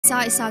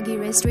isa isagi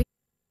restrict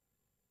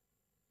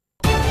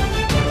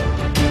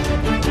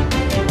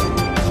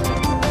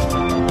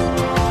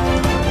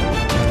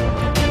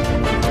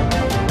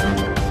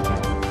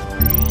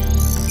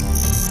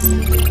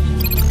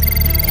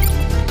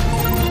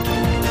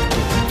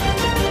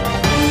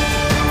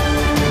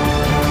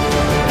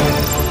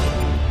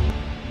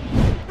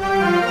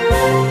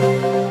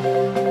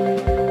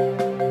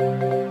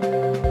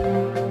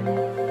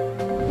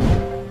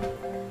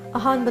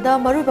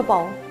Ahanbada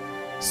Marubapao.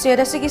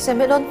 Sedasigi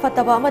Semilon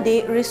Fataba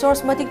Made,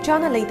 resource matic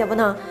chana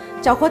latabana,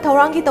 Chakwa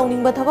Taurangi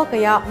Towning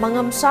Batavakaya,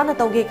 Mangam Sana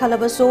Tauge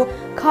Kalabaso,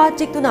 Ka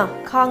Chiktuna,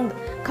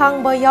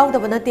 Kang Ba Yao the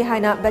Banati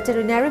Haina,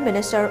 Veterinary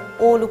Minister,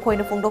 O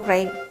Lukoina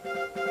Fundokray.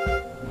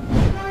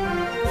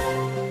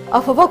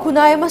 Afaba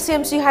Kunayama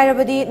CMC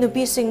Hirabadi,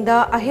 Nupi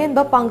Singda,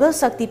 Ahenba Pangal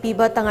Sakti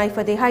Piba Tangai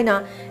Fade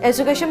Haina,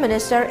 Education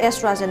Minister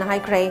S. Rajan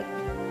Haikray.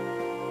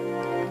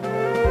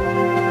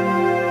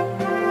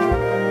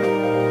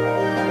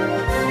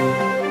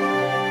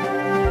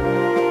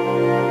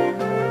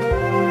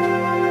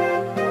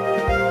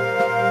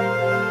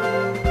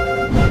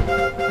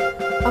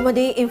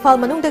 Amadi Infal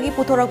Manungdagi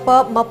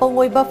Putorakpa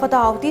Mapangoiba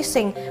Fatahauti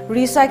Singh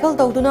recycle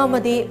Toduna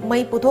Madi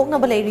Mai Putok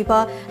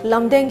Nabaleriba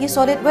Lamdengi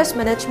Solid Waste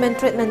Management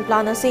Treatment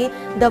Plan asi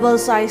double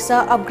size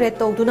upgrade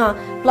Toduna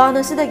Plan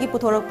asidagi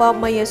Putorakpa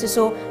Mai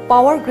asiso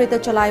power grid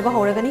Chalaiba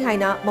Horagani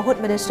Haina Mahut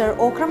Minister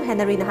Okram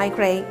Henry na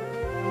Haikray.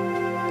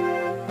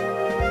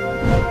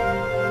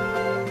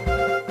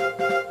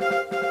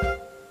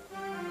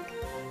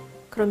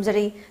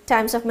 Krumzari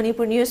Times of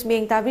Manipur News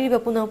Ming Tabiri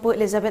Bapunangpu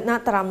Elizabeth na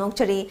Taramnong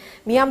Chari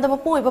Miyam Dama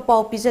Punga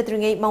Pau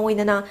Pizatringe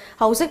Mawinana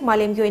Hausik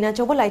Malim Gyoina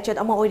Chobo Laichet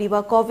Ama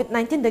Oiriba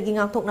COVID-19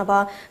 Daging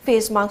Toknaba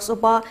Face Masks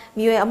Upa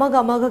Miwe Amaga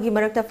Amaga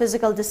Gimarakta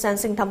Physical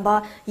Distancing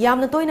Tamba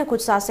Yamna Toina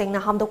Kutsa Sing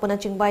na Hamdokpana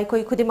Chingbai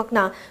Koi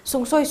Kudimakna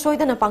Sungsoi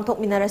Soidana Pangtok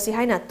Minarasi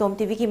Haina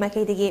TOMTV ki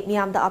Maikaidigi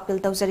Miyam da Appeal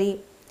Tauzari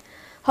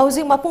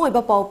Hausik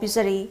Mapunga Pau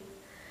Pizari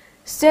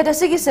State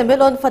asigi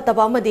Semilon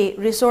Fataba Made,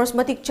 resource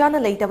matic chana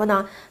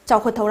latabana,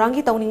 Chakwa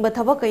Taurangi Towning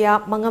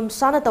Batavakaya, Mangam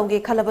Sana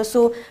Tauge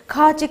Kalabasu,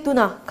 Ka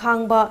Chiktuna,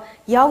 Kangba,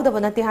 Yao the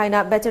Banati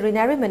Haina,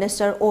 Veterinary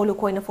Minister, O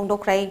Lukoina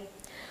Fundokray.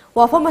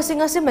 Wafa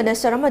Masingasi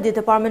Minister Amadi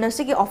Department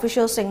asigi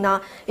official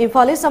singna,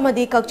 Infali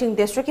Samadi Kakching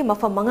District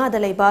Mafam Manga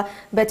Dalaiba,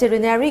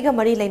 Veterinary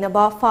Gamari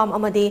Lainaba, Farm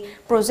Amadi,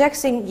 Project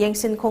Sing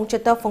Yangsin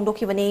Kongcheta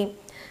Fundokivani.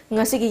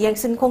 Ngasigi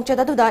Yangsin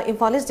Kongcheta Duda,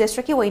 Infalis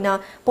District Waina,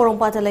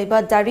 Porompa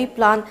Dalaiba, Dairy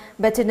Plant,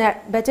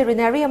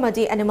 Veterinary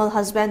Amadi Animal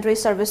Husbandry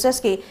Services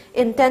ki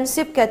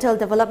Intensive Cattle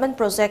Development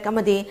Project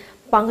Amadi,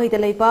 Pangai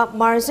Dalaiba,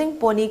 Marzing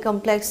Pony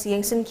Complex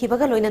Yangsin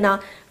Kibaga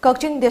Loinana,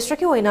 Kakching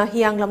District Waina,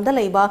 Hianglam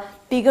Dalaiba,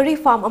 Piggery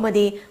Farm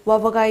Amadi,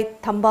 Wavagai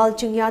Thambal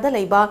Chingya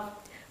Dalaiba,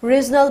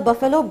 Regional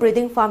Buffalo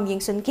Breeding Farm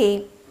Yangsin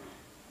ki.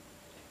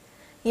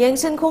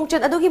 Yangsin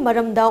Kongchet adugi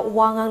maramda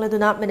wangang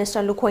laduna Minister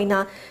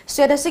Lukoina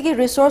Sedasigi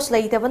resource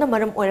laitabana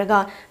maram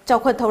oiraga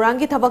Chakwa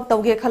Taurangi Tabak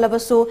Tauge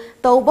Kalabasu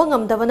Tauba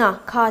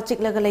Ngamdabana Ka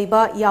Chiklaga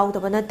Laiba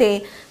Yaudabana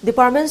Te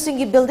Department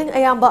Singi Building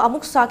Ayamba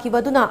Amuk Saki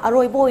Baduna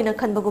Aroibo in a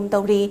Kanbagum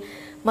Tauri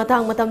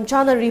Matang Matam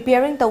Chana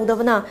repairing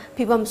Taudavana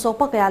Pibam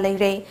Sopa Kaya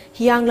Laire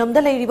Hiang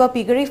Lamda Lairiba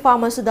Piggery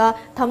Farmasuda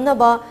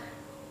Tamnaba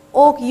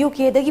Ok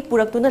UK Dagi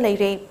Puraktuna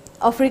Laire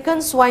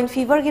African swine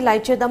fever ki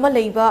laiche dama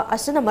leiba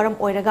asana maram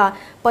oiraga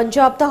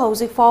Punjab ta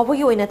housing fawa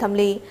gi oina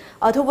thamli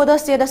athubada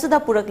state asada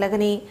purak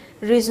lagani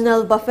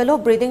regional buffalo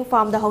breeding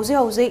farm da housing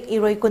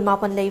iroi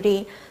kunmapan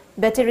leiri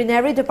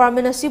veterinary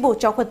department asibu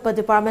chawkhatpa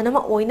department ama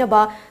oina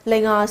ba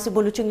lenga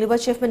asibu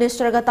luchingliba chief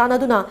minister ga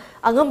tanaduna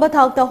angamba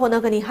thakta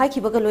honagani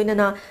haikibaga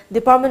loinana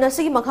department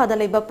asigi makhada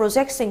leiba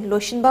project sing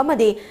loishinba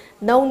made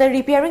nauna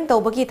repairing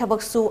tawbagi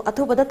thabaksu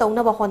athubada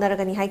tawna ba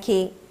honaragani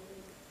haiki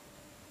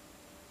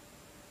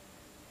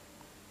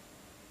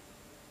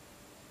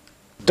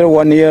After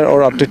 1 year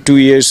or after 2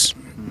 years,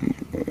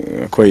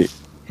 koi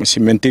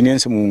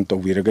maintenance mung to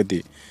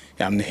viragadi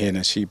yamne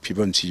hena si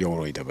pibam si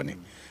yoroi da bani.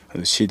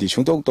 Si di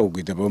sungtok to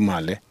gida ba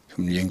male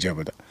yeng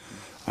jabada.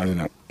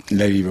 Aduna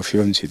lari ba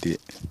film si di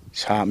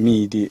sa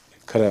mi di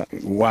kara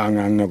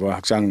wangang na ba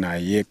hakjang na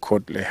ye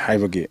khot le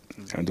haibagi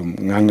adum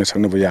ngang na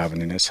sang na ba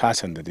yabani na sa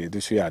san da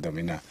du su ya da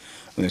mina.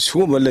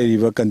 Su ba lari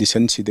ba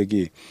condition si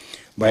dagi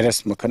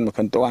virus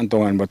makan to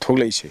an ba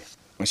thoklai se.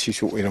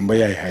 Masisu oiramba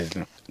yai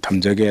haidna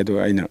thamjage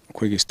adu aina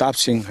khoi staff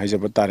sing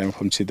haijaba tare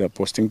mafam sida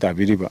posting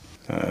tabiriba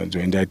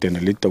joint director na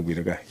lead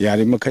tawbiraga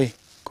yari makai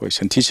koi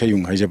santhi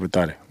sayung haijaba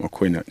tare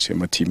makhoina se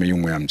mathi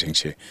mayung mayam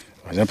jingse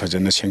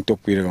phajana sengtok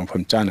piraga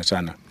mafam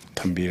chana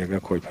thambiraga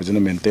khoi phajana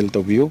mental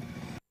tawbiu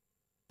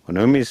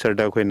onomi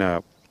sarda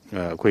khoina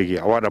khoi gi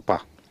awada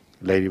pa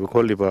lairiba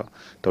kholiba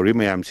tawri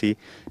mayam si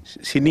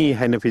sini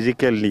haina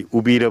physically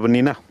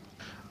ubirabanina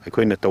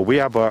khoina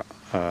tawbiya ba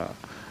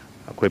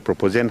koi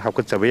proposal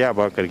hakut chabaya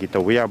ba kargi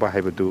tawaya ba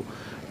haibadu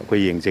koi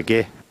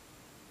yengjege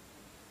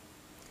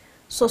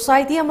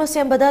Society ama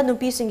sembada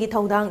nupi singi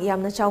thaudang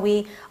yamna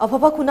chawi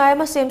afaba khunai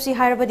ama semsi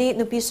hairabadi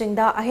nupi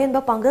singda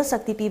ahenba pangal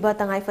sakti piba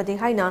tangai fade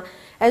haina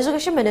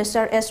Education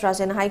Minister S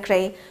Rajan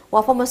haikre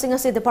wafam singa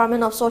se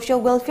Department of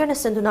Social Welfare na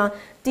senduna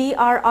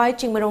TRI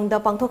chingmarong da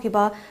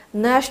pangthokiba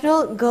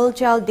National Girl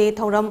Child Day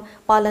thoram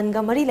palan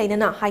ga mari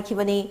lainana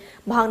haikibani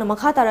bhangna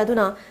makha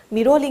taraduna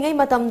mirolingai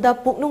matamda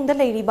puknung da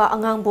leiriba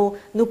angangbo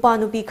nupa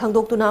nupi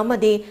khangdoktuna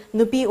amade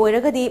nupi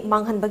oiragadi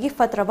manghanbagi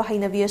fatraba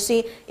hainabi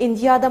ase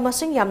India da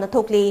masing yamna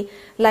thokli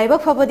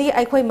laibak fabadi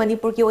aikhoi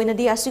Manipur ki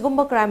oinadi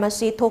asigumba crime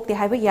asi thokte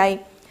haiba yai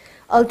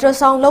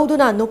ultrasound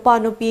lauduna nupa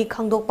nupi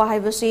khangdokpa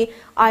haibasi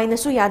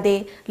ainasu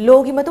yade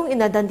logi matung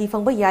ina dandi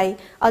fangba yai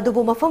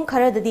adubu mafam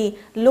kharadadi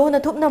lo na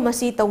thupna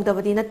masi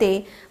tawdabadi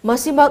nate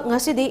masimak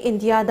ngasidi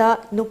India da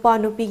nupa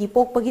nupi gi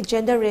pokpagi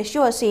gender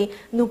ratio asi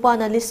nupa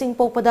na lising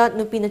pokpada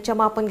nupi na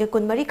chamapan ga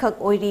kunmari khak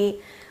oiri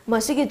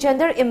masigi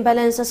gender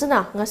imbalance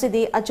asana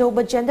ngasidi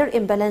ajoba gender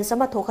imbalance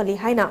ama thokhali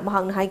haina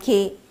mahangna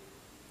haiki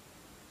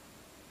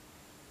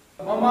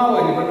Mama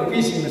wali ba nupi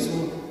sing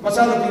nasu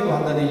masa nupi ba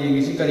handa ne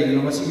yengi si kari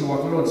gino masi ki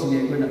wakalon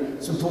sine koina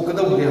sum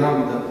thokada ude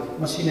hamida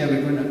masine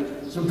be koina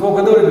sum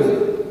thokada ure be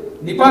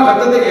nipa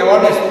kata de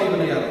awareness ni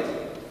bana ya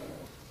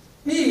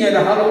ni nge da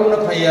halo na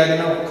phaya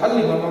na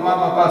khalli ba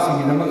mama papa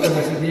sing na makka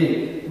masi di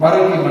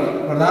bharat ki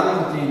pradhan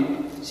mantri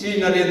Shri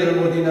Narendra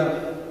Modi na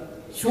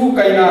shu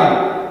kaina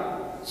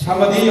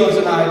samadhi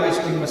yojana ai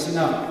scheme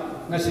masina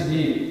ngasi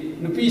di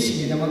nupi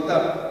sing na makta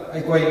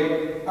ai koi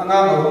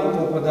angang ahum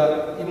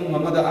pokoda imung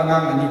amada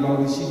angang ani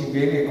baudi sigi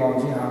bank account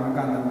si hanga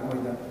kanda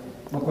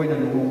makoida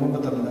lumo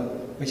matamda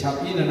paisa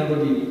pina na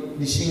bagi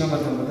lising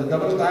ama thamda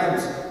double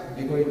times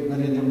ekoi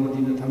Narendra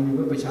Modi na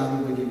thamliba paisa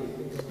nu bagi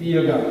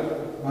piraga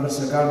Bharat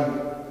Sarkar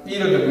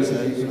piraga basi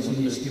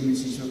scheme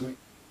si so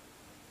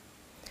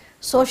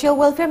Social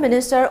Welfare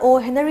Minister O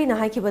Henry na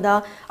haikibada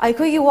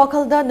aikhoi gi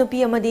wakalda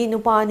nupi amadi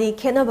nupa ani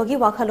khena bagi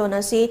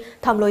wakhalona si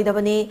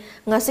thamloidabani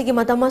ngasigi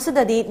matam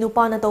asidadi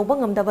nupa na tawba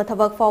ngamdaba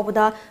thabak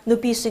fawbada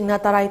nupi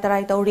singna tarai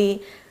tarai tawri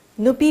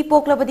nupi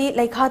poklabadi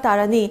laikha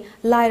tarani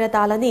laira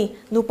talani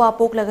nupa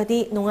poklagadi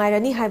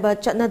nungairani haiba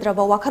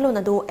chatnadraba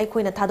wakhalona du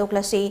aikhoina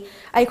thadoklasi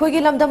aikhoi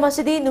gi lamdam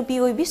asidi nupi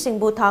oibi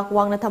singbu thak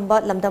wangna thamba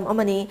lamdam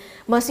amani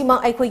masima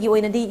aikhoi gi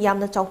oinadi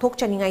yamna chawthok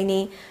chaningai ni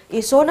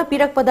isorna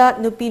pirakpada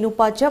nupi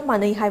nupa jab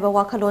manai haiba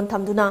wakhalon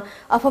thamduna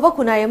afaba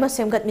khunai ama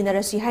semgat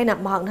minarasi haina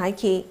mahak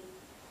naiki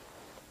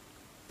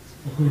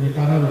akhoi ne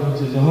kana ba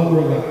se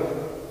jahawraga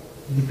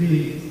nupi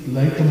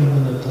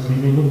laikamana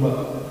thamibelumba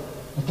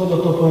atol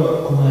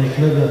atopa khunai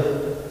khraga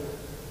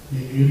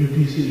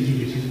UNPC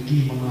education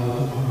ki mangal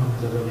ko phaman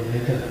jabani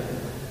haita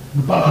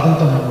nupa khatam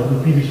tamaba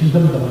nupi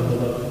bisundam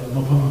tamaba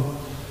mafam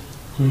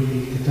koi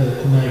kita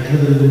khunai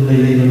khraga dum lai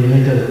lai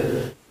haita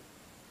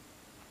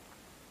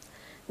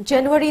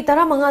January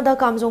tara mangada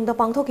kamjong da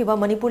pangthokiba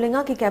Manipur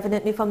lenga ki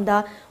cabinet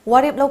mifamda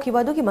warep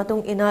laukiba du ki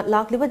matung ina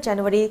lakliba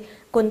January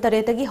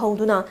 13 tagi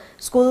hauduna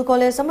school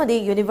college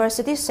amadi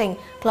university sing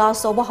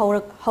class oba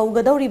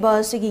haugadoriba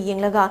sigi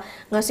yenglaga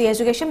ngasi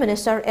Education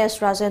Minister S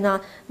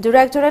Rajana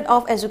Directorate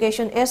of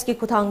Education S ki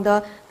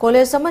kuthangda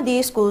college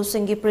amadi school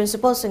singi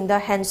principal singda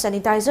hand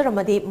sanitizer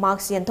amadi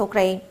marks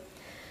yenthokrai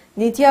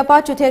Nitya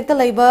pa chuthekta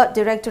leiba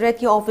Directorate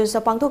ki office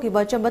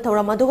pangthokiba chamba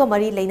thoram aduga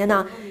mari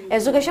leinana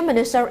Education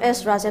Minister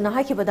S Rajana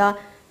haikibada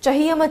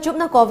chahi ama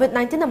chupna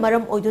COVID-19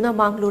 maram oiduna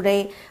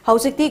manglure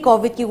hausikti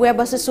COVID ki web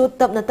asasu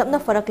tapna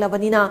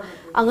faraklabanina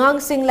angang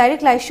sing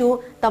lairik laishu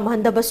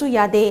tamhandabasu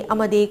yade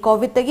amade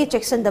COVID tagi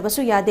checkson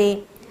dabasu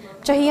yade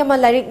chahi ama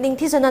lairik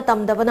ningthijana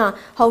tamdabana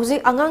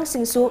hausik angang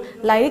singsu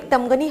lairik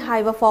tamgani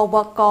haiba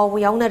fawba kaw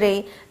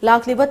yaunare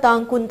lakliba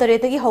tang 13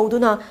 tagi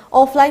hauduna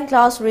offline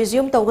class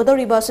resume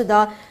tawgadoriba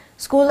sada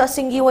School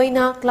asingi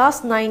oina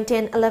class 9,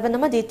 10, 11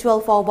 amadi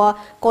 12 fawba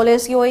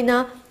college ki oina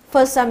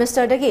first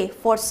semester dagi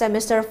fourth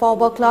semester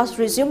fawba class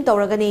resume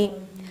tawragani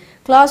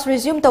class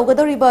resume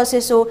tawgadoriba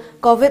sesu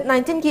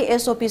COVID-19 ki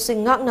SOP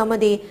sing ngak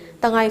namadi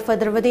tangai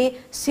fadrabadi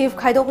sif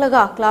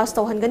khaidoklaga class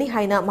tawhangani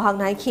haina mahak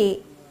naiki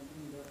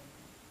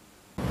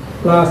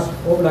class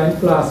offline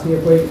class ye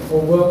koi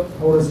over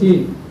horasi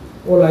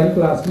online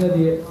class na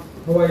di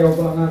hawai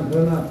yoga ngan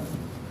rana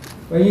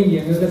Paying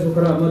yang ada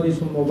sukra amadi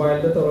sum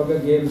mobile da toraga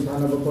game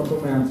sana ba photo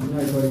mayam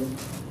sina koi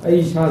ai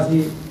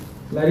shasi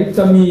larik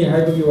tami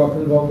hai bi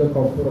wakal bawg da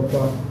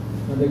kopurapa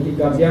adagi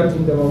gajian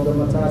sing da bawg da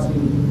macha si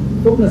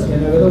tupna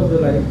sena ga da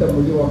larik tam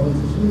bi wakal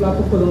sum la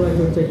ko dona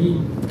ko chahi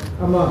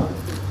ama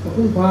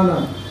akun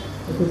phana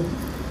ko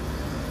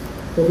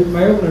covid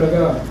mayo na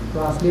laga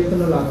class le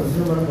tana la ko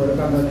sina maram bada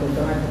ka to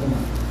tanai thana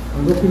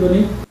angok ki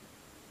bani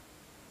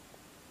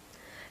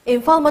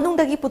Imphal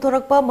manungdagi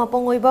putorakpa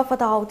mapongoiba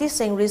fatahauti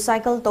sing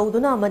recycle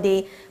tawduna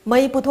amadi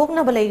mai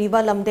puthokna balairiba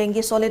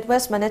lamdengi solid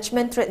waste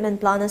management treatment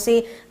plan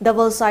ase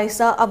double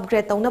size sa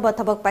upgrade tawna ba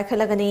thabak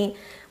paikhalagani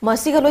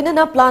masiga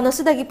loinana plan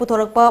asidagi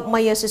putorakpa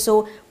mai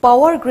asisu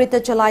power grid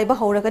ta chalaiba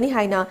horagani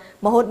haina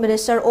mahut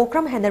minister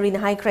Okram Henry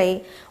na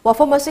haikrai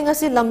wafam asing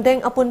asi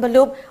lamdeng apun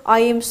balup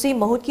IMC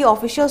mahut ki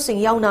official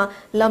sing yauna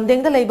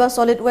lamdeng da leiba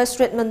solid waste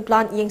treatment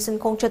plant yengsin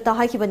khongchata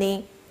haikibani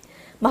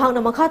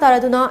mahakna makha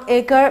taraduna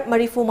acre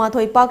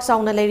marifumathoi pak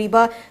sauna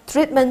leiriba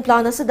treatment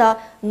plan asida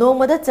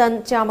nomada chan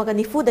chamaga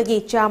nifu dagi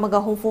chamaga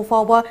humfu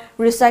fawba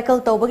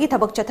recycle tawbagi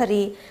thabak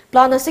chathari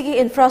plan asigi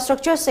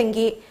infrastructure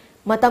singi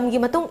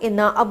matamgi matung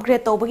inna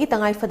upgrade tawbagi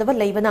tangai fadaba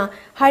leibana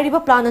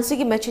hairiba plan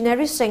asigi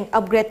machinery sing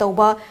upgrade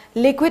tawba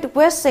liquid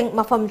waste sing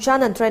mafam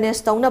chana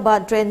drainage tawnaba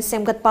drain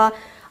semgatpa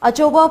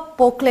Achoba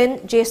Poklen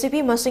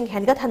JCP masing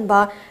hengat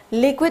hanba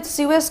liquid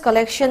sewage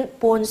collection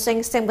pond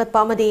sing semgat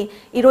pamadi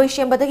iroi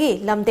shembadagi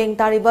lamdeng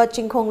tariba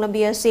chingkhong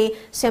lambi ase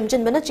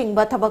semjin bana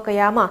chingba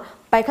thabakayama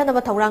paikhanaba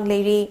thaurang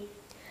leiri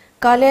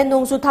Kalen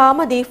nongsu tha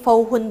amadi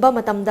fau hunba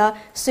matamda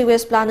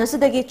sewage plan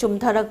asidagi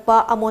chumtharakpa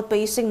amotpa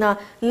isingna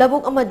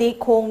labuk amadi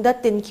khongda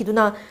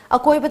tinkhiduna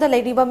akoibada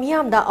leiriba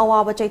miyamda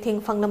awaba chaithing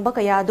fanglamba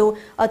kayadu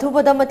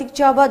athubada matik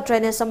chaba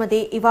drainage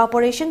amadi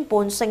evaporation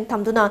pond sing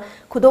thamduna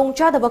khudong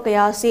chadaba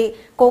kaya se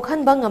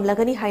kokhanba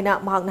ngamlagani haina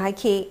mahakna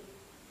haikhi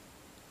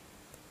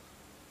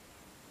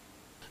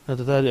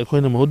natata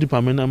akoina mo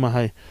department ama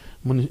hai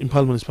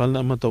Impal municipal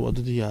nama tahu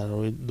adu dia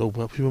roi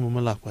doa fiba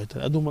mama lak pai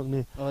tar adu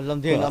makne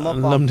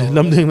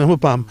lamdeng nama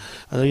pam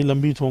ada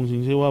lambi thong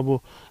sing se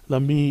wabo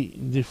lambi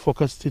di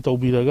focus ti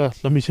tahu biraga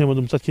lambi se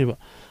madum chat keba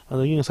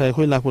ada yang saya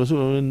koi lak perasu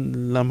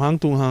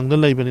lamhang tung hang dan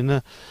lai bani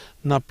na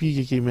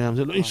napi ke ma'am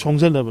से लोग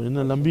सोंगजल है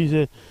ना lambi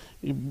se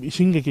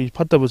ising ke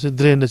fatta bose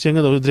drain da chenga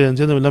da drain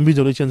se lambi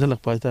joloi chen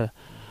lak pai tar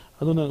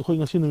aduna khoi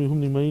ngasi numi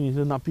humni mai ni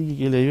se napi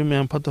ke le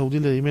ma'am fatta hudi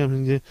le ma'am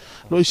sing je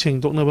loi seng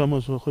tok na ba ma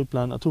so khoi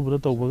plan athu bra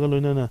taw ba ga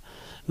loina na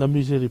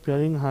lambi se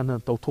repairing hana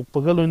taw thok pa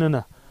ga loina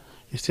na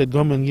state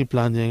government gi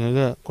plan jenga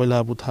ga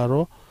koila bu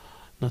tharo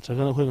na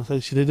chaga khoi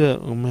ngasai sidai da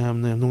ma'am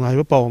ne nungai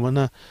ba paw ma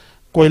na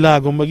koila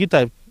gum gi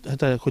type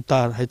hata khoi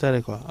tar hai tar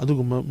ko adu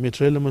gum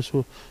material ma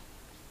su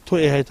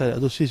thoi hai tar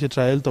adu si se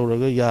trial taw ra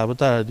ga ya ba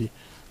tar di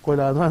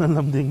koila na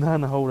lamding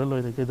na haura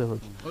loina ke da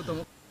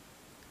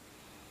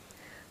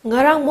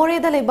Ngarang More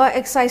da leba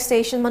excise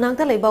station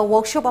manangta leba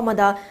workshop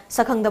amada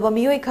sakhangdaba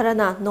miyoi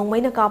kharana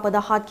nongmaina kapada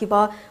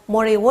hatkiba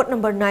More ward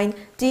number 9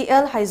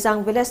 TL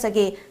Haizang village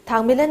age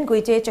thangmilen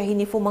guite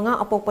chahini fu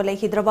manga apokpa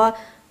lehidraba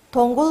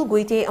Thongul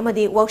guite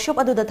amadi workshop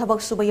aduda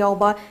thabak suba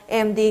yawba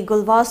MD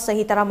Gulwas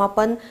sahi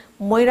 18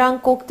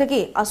 Moirang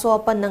koktagi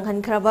asopan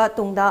nanghan khraba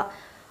tungda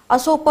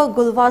Asopa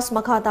Gulwas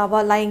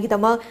Makataba lying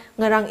Hidama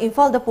Ngarang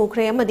Infal the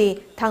Pokre Amadi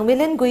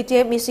Thangmilen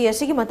Guite Misi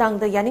Asigi Matang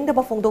the Yaning the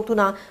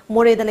Bafongdoktuna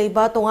More the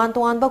Leba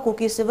Tongan Ba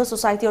Cookie Civil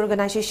Society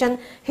Organization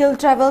Hill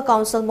Travel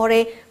Council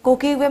More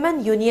Cookie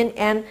Women Union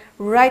and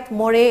Right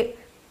More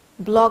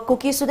Block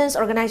Cookie Students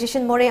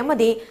Organization More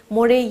Amadi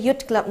More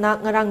Youth Club na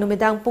Ngarang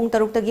Numidang Pung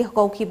Taruktagi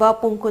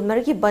Hakaukiba Pung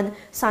Kunmariki Ban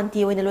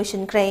Santi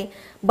Winalotion Cray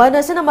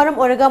Banasana Maram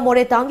Oraga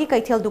More Tangi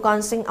Kaitel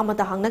Dukan Sing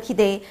Amata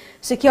Hangnakide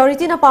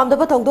Security na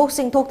Pamdaba Togdok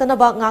Sing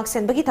Toktanaba Ngak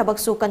Senbagi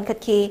Tabaksu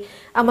Kankatki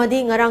Amadi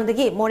Ngarang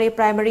Dagi More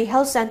Primary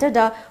Health Center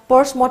da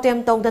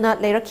Postmortem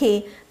Togdana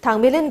Leraki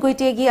Thangmilen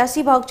Guitegi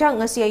Asibak Chang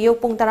Ngasi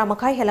Ayok Pung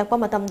Taramakai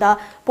Helakpa Matamda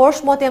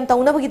Postmortem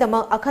Taunabagi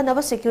Dama Akanaba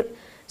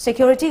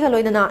Security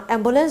Galoinana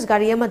Ambulance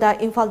Gari Amada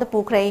Infal the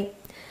Pukray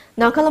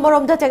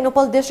Nakalamorom the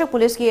Technopol District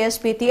Police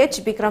KSP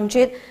TH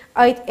Bikramjit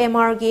 8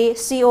 MRG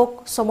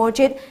CO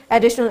Somorjit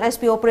Additional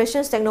SP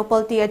Operations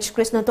Technopol TH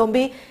Krishna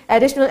Tombi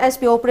Additional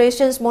SP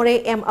Operations More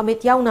M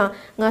Amit Yauna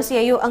Ngasi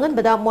Ayu Angan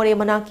Bada More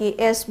Manaki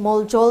S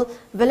Moljol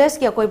Village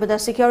Ki Akoi Bada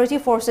Security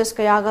Forces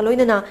Kaya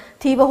Galoinana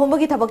Thiba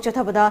Humbagi Thabak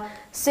Chathabada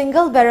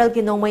Single Barrel Ki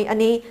Nomai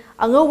Ani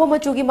Angawa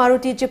Machugi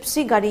Maruti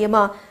Gypsy Gari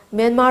Ama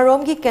Myanmar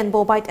Rom Ki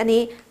Kenbo Bite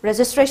Ani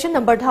Registration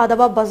Number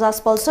Dhadaba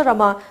Bajaj Pulsar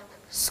Ama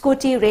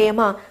Scooty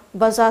Rema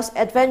Bajaj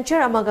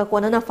Adventure Amaga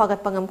Kwanana Fagat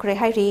Pangam Kre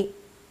Hairi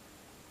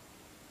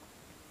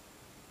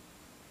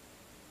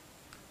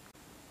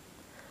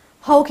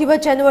Haukiba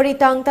January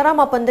Tang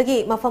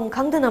Taramapandagi Mafam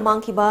Kangdana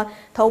Mankiba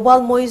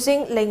Taubal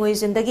Moizing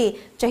Lengoizindagi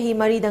Chahi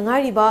Mari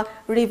Dangariba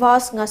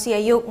Rivas Ngasi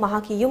Ayuk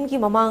Mahaki Yumki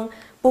Mamang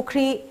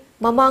Pukri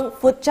Mamang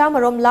Futcha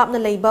Marom Lapna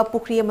Leiba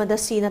Pukri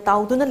Madasi na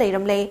Tauduna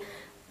Leiramle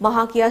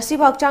Mahaki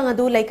Asibak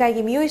Changadu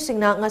Laikai Miyoi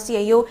Singna Ngasi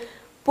Ayu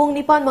Pung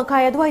Nipan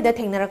Makaya Dwaida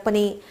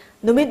Tengnarakpani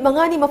Numit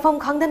Mangani Mafam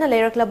Kangdana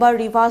Leraklaba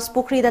Rivas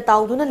Pukri da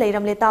Tauduna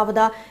Leiramle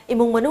Tabada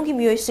Imung Manungi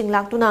Miyoi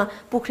Singlaktuna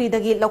Pukri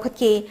dagi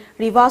Lokatki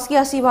Rivas ki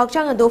Asibak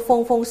Changadu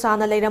Fong Fong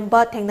Sana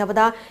Leiramba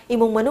Tengnabada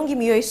Imung Manungi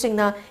Miyoi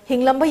Singna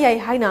Hinglamba Yai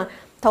Haina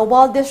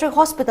Taubal District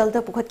Hospital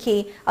da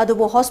Pukatki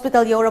Adubo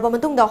Hospital Yoraba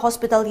Matungda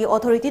Hospital ki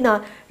Authority na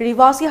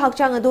Rivas ki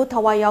Hakchangadu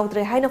Thawa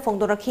Yaudre Haina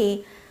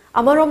Fongdorakhi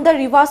Amarom da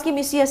Rivas ki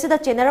misi asida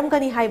chenaram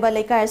kani haiba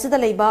leka asida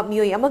leiba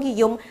miyoi amagi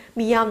yum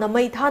miyam na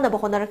mai thana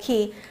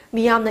bahonarakhi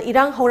miyam na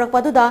irang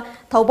haurakpaduda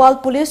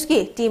Taubal Police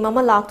ki team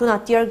ama laktuna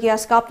tear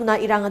gas kaptuna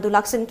irang adu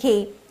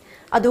laksanki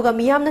aduga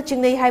miyam na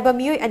chingnei haiba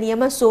miyoi ani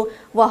amasu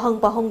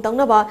wahang pahong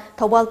tangnaba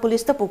Taubal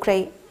Police ta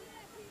pukrai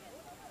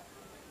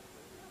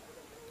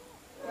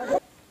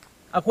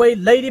akoi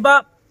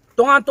leiriba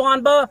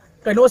tongan ba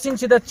kaino sing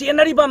sida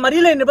chenariba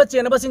mari leinaba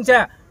chenaba singse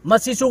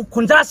masisu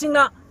khunja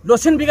singna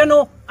Losin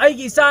Bigano,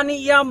 Aigi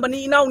Sani, Yam,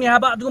 Bani, now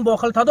Nihaba, Dum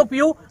Bokal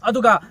Tadopiu,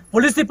 Aduga,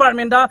 Police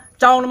Department,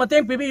 Town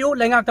Mateng PBU,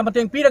 Langak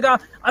Mateng Piraga,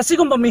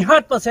 Asigum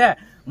Mihat Pase,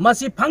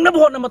 मसी फंगना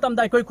होना मतम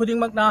दा अखोई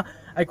खुदिंगमकना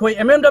अखोई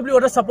MMW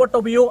दा support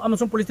तोबियो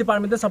अमसुम police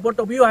department दा support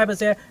तोबियो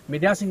हाइबसे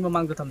media सिंग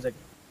ममांग दा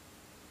थमजगे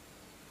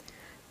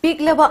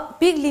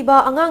पीगलिबा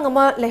अंगांग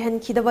अमा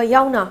लेहनखिदबा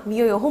यावना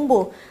मियोय अहुमबु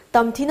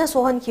तमथिना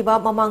सोहनखिबा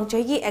ममांग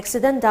चहिगी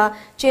accident दा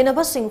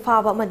चेनबा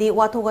सिंगफाबा मदि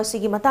वाथोगा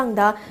सिगी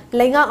मतंगदा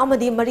लेंगा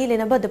अमदि मरी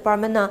लेनबा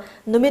डिपार्टमेंट ना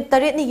नुमित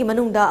 8 निगी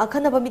मनुंगदा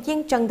अखनबा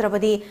मिटिंग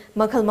चंगद्रबदि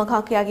मखल मखा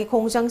क्यागी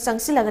खोंजंग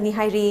संगसिलगनी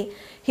हाइरी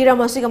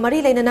हिराम असिगा मरी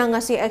लेनना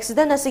ngasi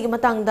accident असिगी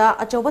मतंगदा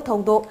अचौबा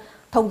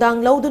थौदांग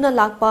लौदुना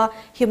Lakpa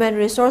human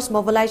resource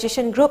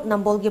mobilisation group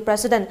Nambol की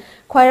प्रेसिडेंट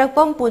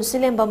ख्वाइरकपम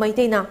पुनसिलेंबा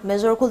मैतेना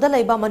मेजर खुलदा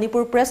लेबा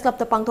मणिपुर प्रेस क्लब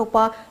ता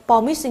पांगथोकपा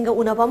पाउमी सिंगा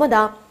उनबा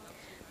मदा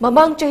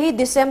ममांग चही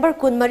दिसंबर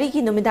 13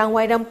 की नुमिदांग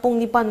वाइरम पुंग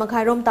निपान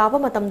मखाइरोम ताबा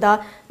मतमदा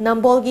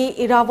नंबोल की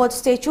इरावत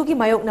स्टेचू की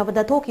मायोक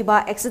नबदा थोकिबा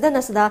एक्सीडेंट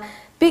असदा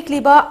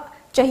पिकलिबा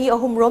चही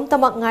अहुम रोम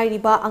तमक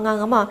ngairiba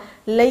angang ama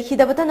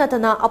leikhidabata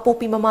natana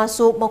apopi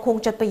mamasu makhong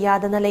chatpa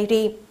yadana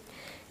leiri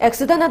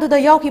accident अदुदा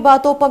यावखिबा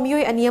अतोपा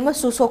मियोय अनि अमा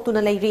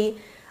सुसोक्तुना लेरी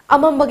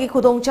अमम्बगी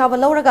खुदोंग चावा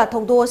लौरगा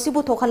थौदो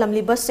असिबु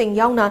थोखलमलिबा सिंग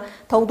यावना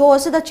थौदो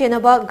असिदा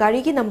चेनबा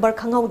गाड़ी की नंबर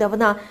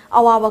खंगौदबना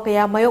अवाबा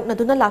कया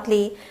मायोकनदुना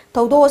लाकली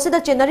थौदो असिदा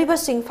चेनरिबा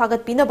सिंग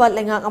फागत पिनबा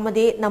लेंगाक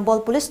अमदे नंबोल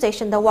पुलिस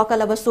स्टेशन दा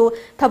वाकलबसु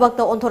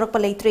थबकता ओंथोरकपा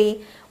लेत्री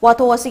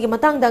वाथो असिगी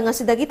मतंगदा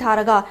ngasiदगी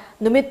थारगा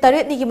नुमित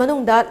 8 निगी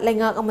मनुंगदा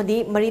लेंगाक अमदि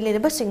मरी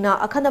लेनबा सिंगना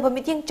अखनबा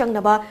मीटिंग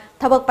चंगनबा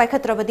थबक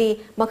पाइखत्रबदि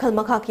मखल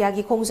मखा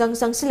कियागी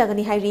खोंजंग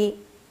संगसिलगनी हाइरी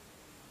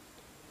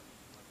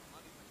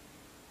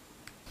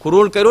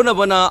खुरोन कैरोना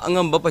बना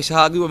अंगम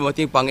पैसा की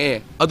मतें पांगे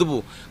अदुबु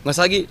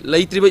ngसागी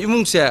लेत्रिबा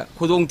इमुंग से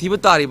खुदोंग थीबा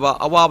तारिबा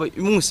अवाबा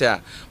इमुंग से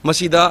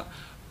मसीदा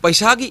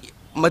पैसा की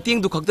मतें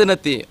दु खक्ता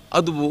नते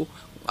अदुबु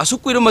असुक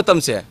कुइर मतम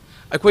से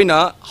अखोइना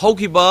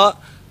हौखिबा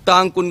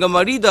तांग कुनगा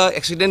मरीदा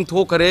एक्सीडेंट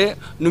थोखरे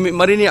नुमि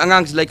मरीनी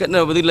अंगांग से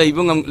लाइकटनबदि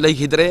लैबंग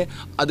लैखिदरे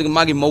अदुग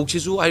मागी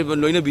मौसिसु हाइबा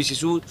लोइना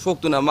बिसिसु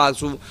सोक्तुना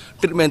मासु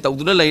ट्रीटमेंट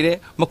तौदुना लैरे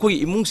मखोई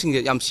इमुंग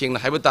सिंगे याम सेंगना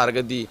हाइबा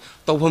तारगदि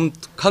तौफम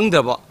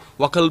खंगदबा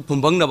वखल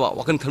फुंबंगनबा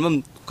वखन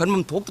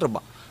खनमम थोक्त्रबा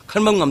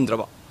खनमम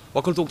ngamद्रबा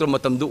वखल थोक्त्र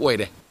मतमदु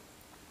ओइरे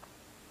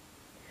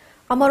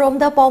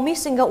अमरोमदा पाउमी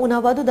सिंगा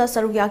उनाबदुदा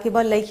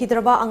सरुयाकिबा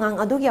लेखिद्रबा अंगांग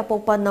अदुगी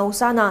अपोपा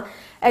नौसाना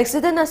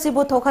एक्सीडेंट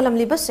असिबु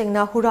थोखलमलिबा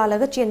सिंगना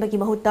हुरालगा चेनबगी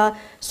महुत्ता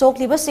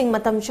सोकलिबा सिंग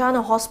मतम चाना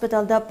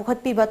हॉस्पिटल दा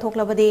पुखतपीबा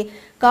थोखलबदि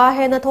का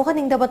हेना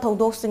थोखनिंगदबा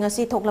थौदोक सिंग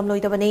असि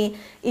थोखलमलोइदबनी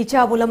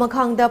इचाबु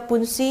लमखांगदा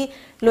पुंसी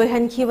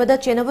लोइहनखिबदा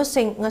चेनबा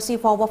सिंग ngasi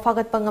फावबा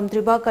फागतपा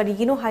ngamद्रिबा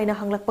करिगिनो हाइना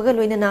हंगलकपगा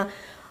लोइनना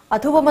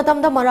अथुबा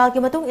मतमदा मराल की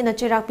मतुंग इना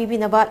चेराक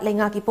पिबिनबा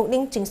लेंगा की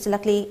पुकनिंग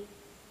चिंगसिलकली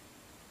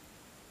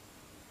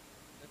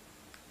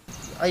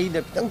अइना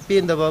खतंग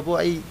पेंदबाबो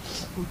अइ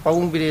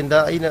पाउंग बिरेंदा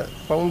अइना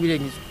पाउंग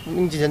बिरेंगी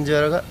पुकनिंग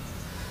चिंजनजरगा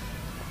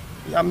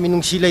याम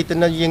मिनुंगसी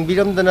लैतना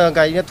येंगबिरमदना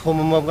गाइना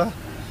थोममबगा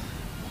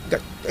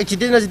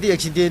एक्सीडेंट अजदि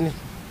एक्सीडेंट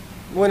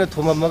मोइना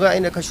थोममगा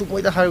अइना कछु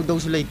मोइदा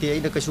हारदौसु लैते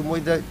अइना कछु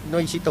मोइदा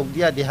नोइसी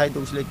तौदि यादे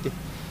हाइदौसु लैते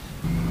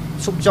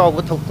सुप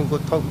चावबा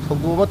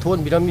थौदोमा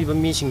थोन बिरमिबा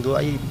मिसिंगदो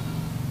अइ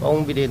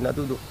पाउंग बिरेन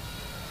अदुदो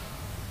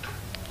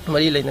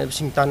मरी लेना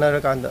सिंग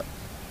तानरकांदा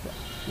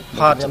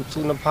फान याम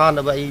थुना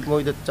फानबा अइ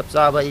मोइदा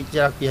चपचाबा अइ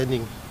चराक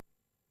पिहनिंग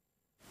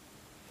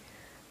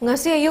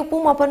ngasi ayuk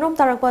pung 8 rom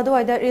tarakpa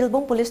duaida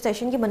rilbong police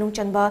station ki manung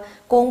chanba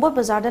kongba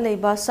bazar da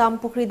leiba sam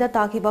pukri da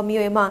takiba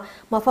miyoema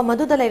mafam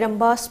adu da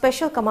leiramba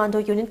special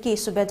commando unit ki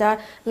subedar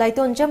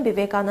laiton jam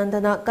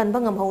vivekanandana kanba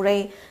ngamhore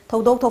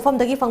thodok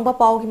thofam dagi fangba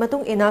paw ki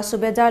matung ena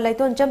subedar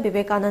laiton jam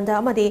vivekananda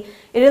amadi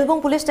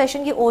rilbong police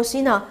station ki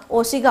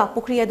oc ga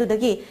pukri adu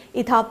dagi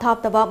ithap thap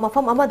taba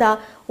mafam amada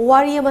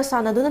wari ama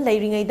sanaduna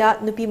leiringai da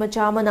nupi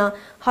macha amana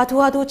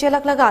hatu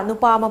chelaklaga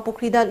nupa ama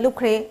pukri da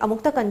lukre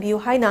amukta kanbiu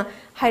haina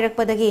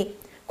hairakpadagi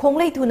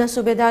खोंगलै थुना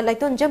सुबेदार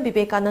लाइटोन जम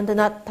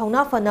विवेकानंदना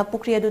थौना फना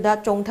पुख्री अदुदा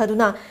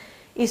चोंगथदुना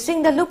इसिंग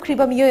the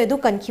लुक्रिबा मियो एदु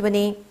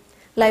कनखिबनी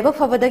लाइबक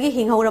फबदगी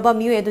हिंगौरबा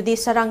मियो एदुदी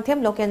सरांगथेम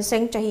Loken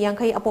Seng चाहि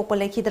यांखै अपोप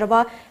लेखिद्रबा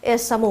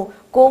S समु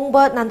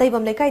कोंगबा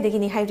नांदैबम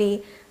लेकाइदगिनी हाइरी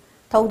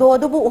थौदो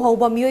अदुबु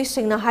उहौबा मियो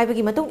सिंगना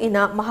हाइबगी मतुंग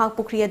इना महाक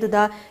पुख्री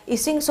अदुदा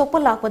इसिंग सोकपा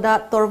लाकपदा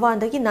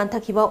तोरवानदगी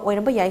नांथखिबा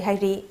ओइरबा याइ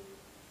हाइरी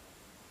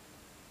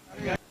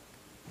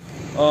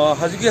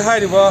हजिकी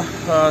हाइरिबा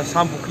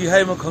साम पुख्री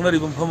हाइबा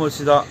खंगनरिबा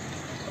फमसिदा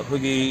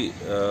अखोगी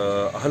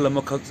अहल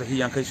अमखक सही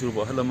यांखै सुरब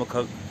अहल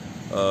अमखक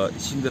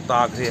इसिंग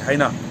ताखरे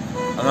हाइना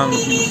अंगांग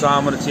नुपि मचा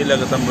अमन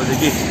चेलगा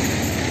तंबदगी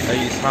आई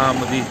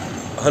सामदि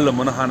अहल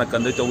अमन हाना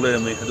कंदै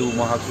तौलेरमे अदु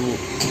महासु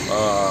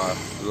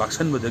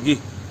लाक्सनबदगी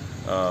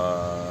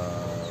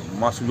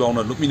मासु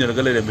यावना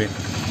लुपमिनरगा लेरमे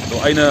तो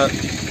आइना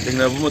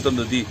थेंगनाबु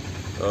मतमदि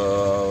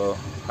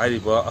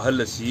हाइरिबा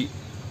अहल असि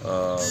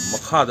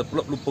मखादा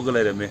पुलप लुपगा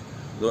लेरमे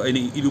तो आइना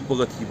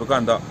इलुपगा थिबा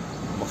कांदा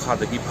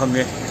मखादगी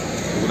फंगे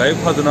लाइफ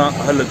फदना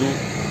अहलदु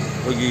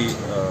होगी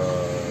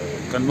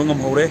कन्बंगम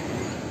हौरे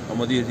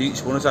अमदि हजि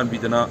सोना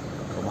चानबिदना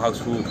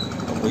महासु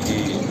होगी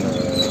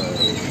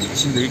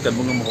इसिंदगी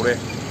कन्बंगम हौरे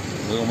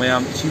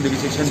मयाम इसिंदगी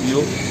सेक्शन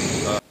बियो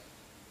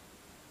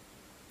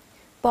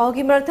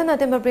पावगी मरथन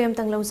अते मब्रेम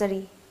तंग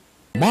लौजरी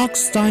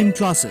Marks time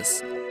classes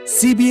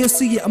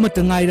CBSE gi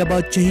amata ngairaba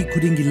chahi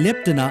khudingi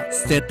leptana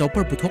state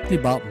topper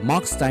puthokliba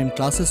marks time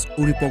classes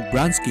Uripok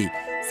branch ki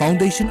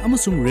foundation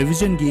amasung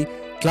revision gi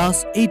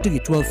class 8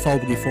 gi 12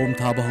 fawb gi form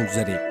thaba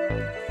hojare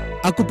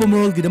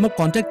akupamrol gi dama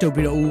contact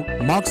tobirau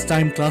marks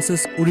time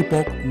classes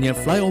Uripok near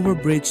flyover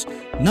bridge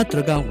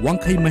natraga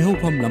Wangkhai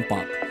Mahopam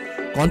Lampak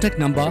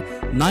contact number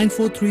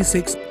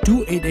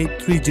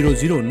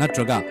 9436288300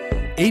 natraga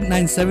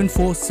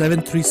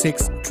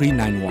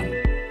 8974736391.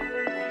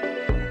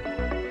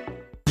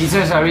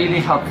 Teachers are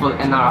really helpful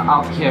and are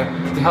out here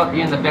to help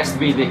you in the best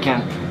way they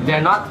can.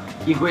 They're not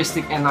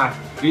egoistic and are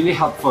really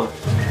helpful.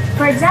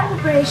 For exam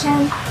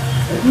preparation,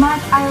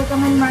 I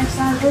recommend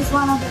Markson is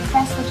one of the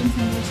best coaching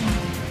foundations.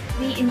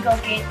 We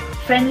inculcate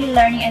friendly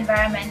learning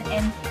environment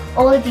and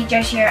all the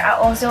teachers here are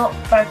also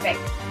perfect.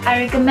 I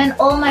recommend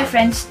all my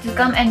friends to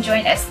come and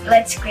join us.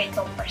 Let's create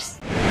toppers.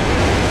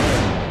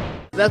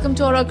 Welcome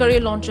to our Career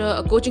Launcher,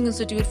 a coaching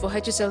institute for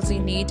HSLC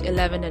NEET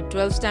 11 and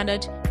 12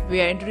 standard. We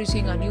are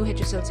introducing our new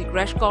HSLC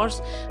crash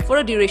course for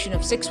a duration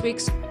of 6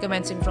 weeks,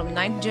 commencing from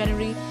 9th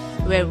January,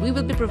 where we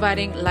will be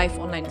providing live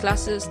online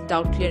classes,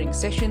 doubt clearing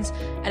sessions,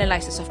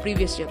 analysis of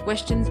previous year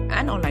questions,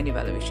 and online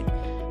evaluation.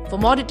 For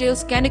more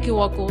details, scan the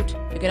QR code.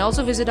 You can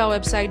also visit our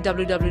website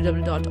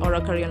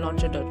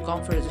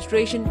www.auracareerlauncher.com for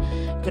registration.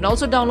 You can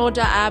also download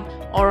our app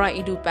Aura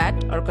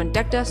EduPad or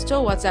contact us to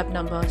our WhatsApp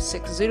number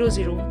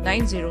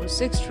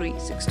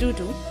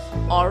 600-9063-622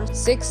 or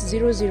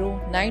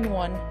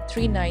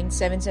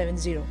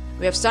 600-9139-770.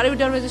 We have started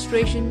with our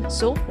registration,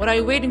 so what are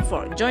you waiting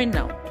for? Join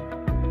now.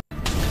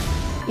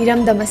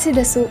 Iramdam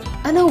asidasu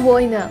anauba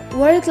oina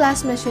world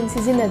class machine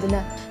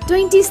sizinaduna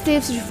 20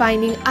 steps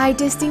refining eye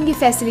testing ki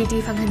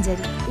facility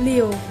fanghanjari.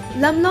 Leo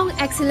Lamlong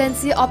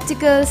Excellency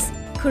Opticals,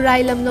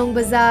 Khurai Lamlong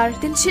Bazaar,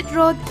 Tinshit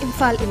Road,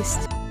 Imphal East.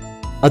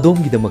 Adom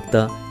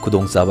gidamakta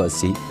khudongchaba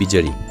asi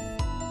pijari.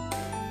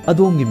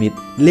 Adom gi mit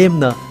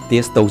lemna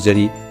test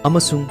tawjari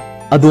amasung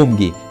adom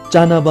gi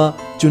chanaba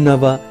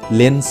chunaba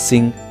lens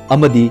sing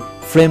amadi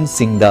frame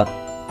singda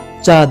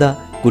chada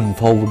kun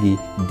phawgi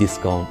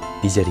discount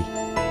pijari.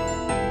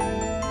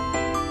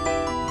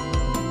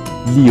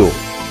 Leo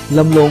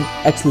Lamlong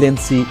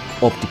Excellency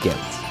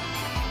Opticals,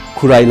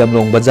 Khurai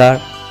Lamlong Bazaar,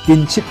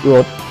 Tinchit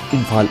Road,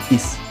 Imphal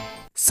East.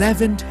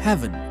 Seventh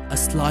Heaven, a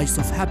slice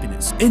of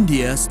happiness.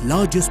 India's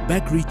largest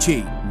bakery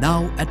chain,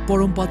 now at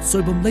Porompat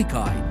Soibam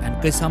Laikai and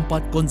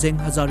Kaisampat Konzeng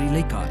Hazari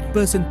Laikai.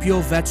 Percent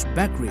pure veg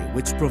bakery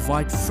which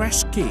provide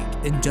fresh cake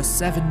in just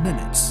 7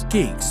 minutes.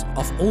 Cakes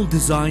of all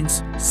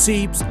designs,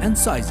 shapes and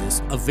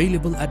sizes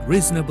available at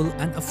reasonable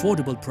and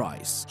affordable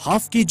price.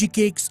 Half kg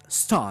cakes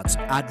starts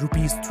at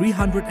Rs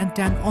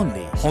 310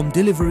 only. Home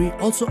delivery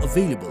also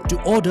available.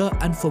 To order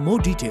and for more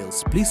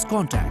details, please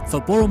contact for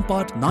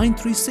Porompat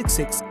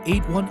 9366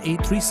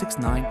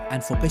 818369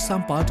 and for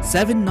Kaisampat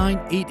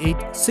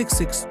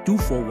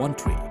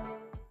 7988662413.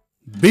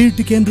 Bir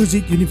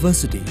Tikendrojit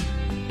University.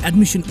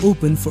 Admission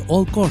open for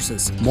all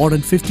courses. More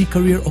than 50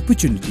 career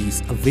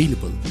opportunities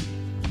available.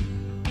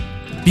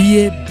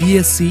 BA,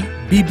 BSc,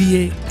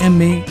 BBA,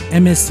 MA,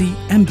 MSc,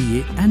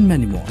 MBA and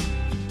many more.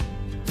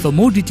 For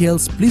more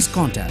details, please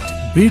contact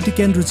Bir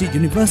Tikendrojit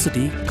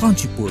University,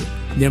 Kanchipur,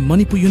 near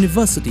Manipuri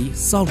University,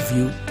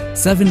 Southview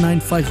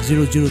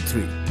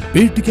 795003.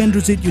 Bir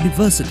Tikendrojit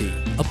University,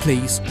 a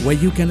place where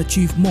you can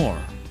achieve more.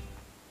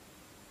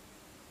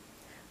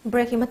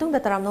 Break matung da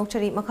taram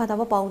nokchari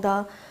makhataba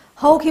pauda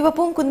haukiba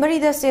pung kunmari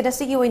da se da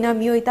sigi oina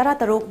mioi tara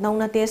taruk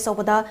nauna test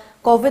sobada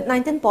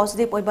COVID-19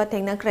 positive oiba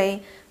thengna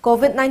krai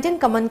COVID-19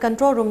 command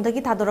control room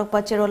dagi thadorak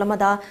pa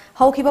cherolamada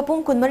haukiba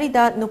pung kunmari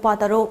da nupa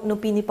taruk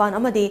nupi nipan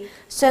amadi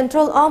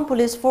Central Armed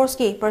Police Force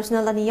ki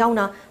personnel ani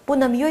yauna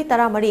punna mioi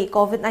tara mari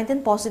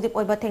COVID-19 positive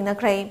oiba thengna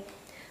krai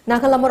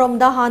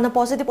Nakalamaromda hana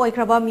positive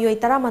oikraba mioi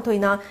tara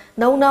mathoina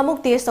nauna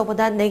muk test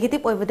sobada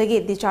negative oibadagi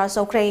discharge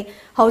sokrai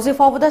hausi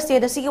fawada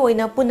state asigi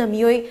oina punna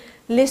mioi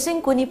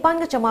lising kunipan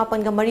ga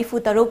chamapan ga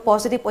marifu taruk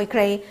positive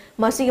oikrai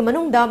masigi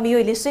manungda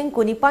mioi lising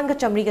kunipan ga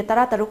chamri ga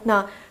tara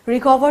tarukna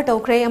recover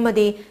tokrai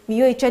amadi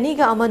mioi chani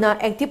ga amana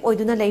active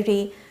oiduna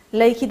leiri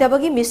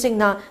leikidabagi missing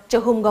na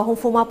chahum ga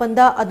humfuma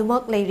panda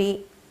adumak leiri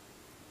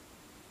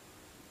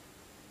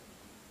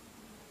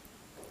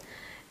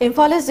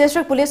Imphal East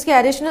District Police के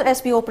Additional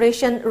SP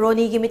Operation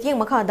Roni की meeting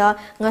मखादा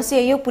ngasi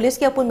ayu police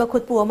के अपुन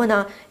बखुदपु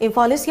अमना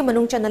Imphal East के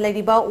मनुंग चना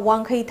लेरिबा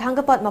वांगखै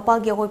थांगपात मपाल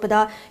गे होइपदा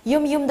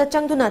yum दा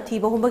चंगदुना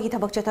थीबा होंबगी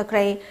थबक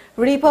चथखरै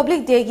Republic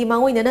Day की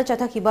मांगोइनना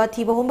चथखिबा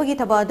थीबा होंबगी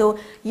थबादो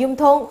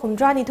युमथोंग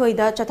हुमद्रानि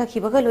थोइदा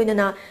चथखिबगा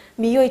लोइनना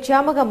मियोइ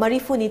चामगा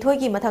मरिफु निथोइ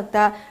की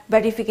मथकता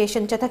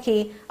verification चथखि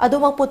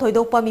अदुमकपु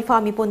थोइदोकपा मिफा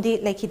मिपोंदी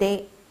लेखिदे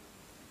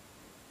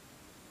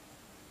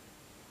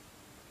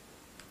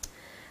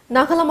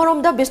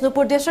Nakalamaromda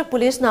Bisnupur District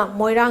Police na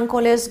Moirang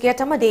College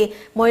Gate amadi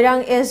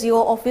Moirang SGO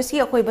Office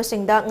ki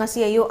akoibasingda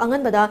ngasi ayu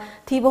anganbada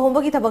thiba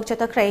hombagi thabak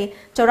chatakrai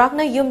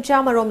chorakna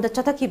yumcha maromda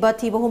chatakhiba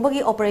thiba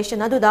hombagi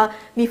operation aduda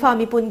mifa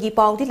mipungi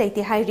paudi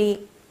leite hairi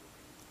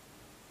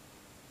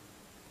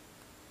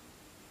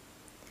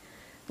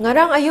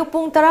Ngarang ayu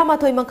pung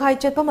 13 makhai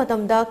chetpa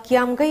matamda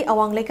kiamgai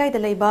awang lekai da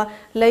leiba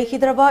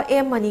leihidraba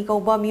M mani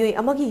kauba mioi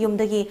amagi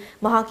yumdagi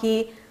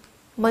mahaki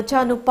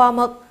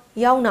machanupamak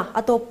yauna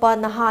atopa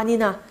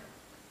nahanina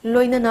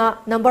loinana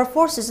number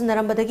 4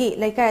 sizinarambadagi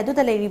laikai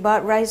aduda leiriba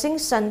Rising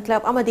Sun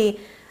Club amadi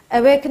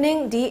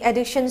Awakening the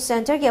Addiction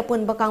Center ki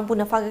apunba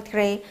kangpuna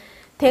fagatkre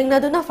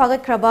Thengnaduna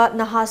fagatkraba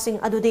nahasing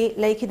adudi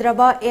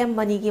laikhidraba M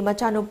Manigi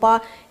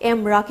machanupa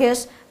M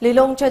Rakesh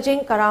Lilong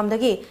Chajing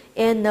Karamdagi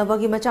N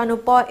Navagi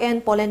machanupa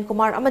N Polen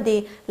Kumar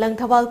amadi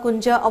Langthawal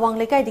Kunja awang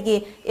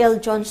lekaidagi L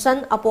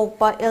Johnson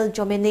apokpa L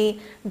Jomeni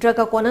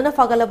Draga konana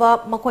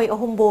fagalaba makoi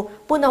ahumbu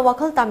puna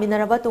wakal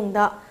taminaraba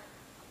tungda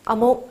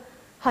amuk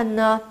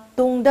hanna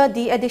tungda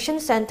the Addiction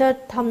Center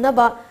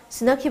thamnaba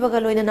Sinakhibaga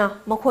loinana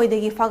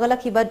makhoidagi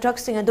fagalakhiba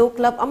drugs sing adu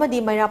club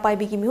amadi maira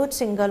paibigi mihut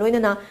singa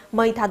loinana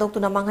mai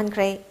thadoktuna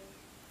manghankhre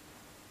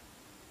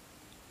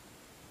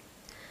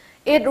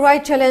Eat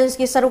Right Challenge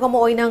ki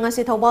sarugama oina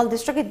ngasi Thobal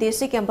District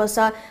DC campus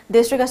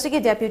district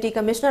asigi deputy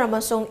commissioner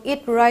amasung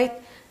Eat Right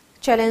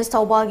Challenge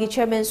Thobal gi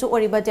chairman su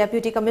oriba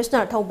deputy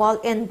commissioner Thobal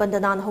N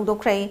Bandanan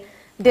hongdokre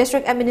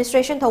district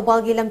administration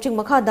Thobal gi lamching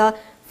makhada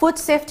Food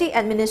Safety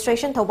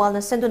Administration Thobal na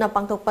senduna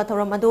pangtokpa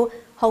thoram adu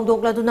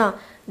hongdokladuna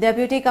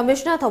Deputy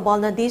Commissioner Thobal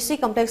na DC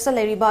complex sa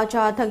leriba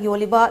cha thag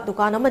yoliba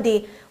dukan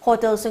amadi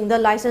hotel singda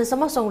license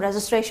amasung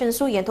registration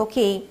su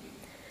yentokhi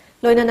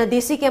loina na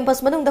DC campus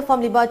manung da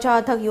famliba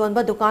cha thag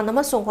yonba dukan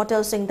amasung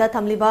hotel singda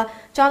thamliba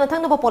cha na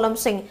thangna polam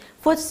sing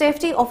Food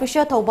Safety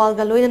Officer Thobal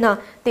ga loina na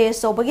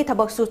test sobagi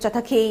thabak su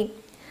chathakhi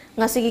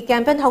ngasigi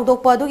campaign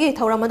hawdokpa adugi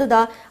thoram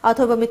aduda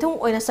athoba mithung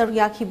oina saru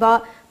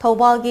yakhiba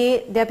Thobal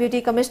gi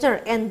Deputy Commissioner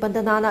N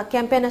Bandanana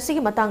campaign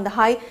asigi matang da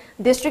hai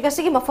district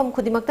asigi mafam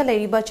khudimakta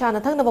leiriba chana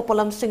thangna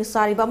polam sing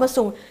sariba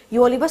masung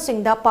yoliba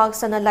singda park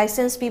sana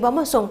license piba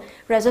masung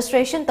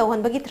registration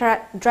tawhanbagi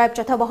drive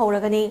chathaba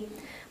hawragani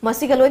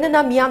masiga loina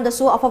na miyam da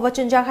su afaba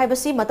chinjak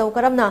haibasi matau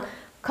karamna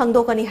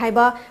khangdokani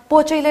haiba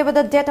pochai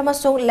lebada date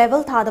amasung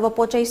level thadaba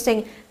pochai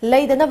sing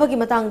leidanabagi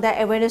matang da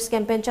awareness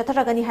campaign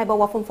chatharagani haiba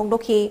wafum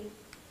phongdokhi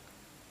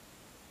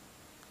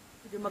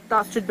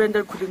Khudingmak street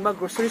vendor khudingmak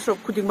grocery shop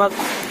khudingmak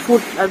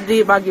food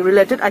abdi bagi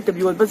related item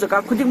yolba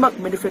jaga khudingmak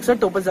manufacture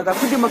toba jaga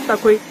khudingmak ta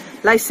khoi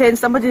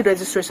license amadi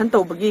registration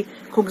tobagi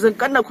khongjang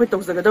kanna khoi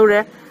tawjaga dore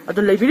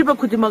adu leibiriba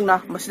khudingmak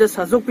na masida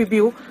sajok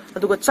pibiu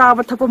aduga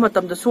chaba thapa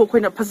matam da su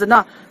khoina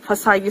phajana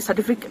fasai gi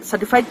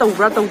certified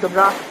tawbra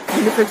tawdabra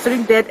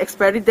manufacturing date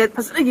expiry date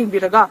phajana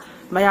yingbiraga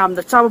mayam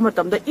da chaba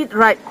matam da eat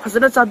right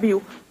phajana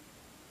chabiu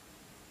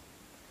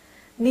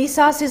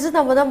Nisa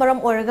sizinabana maram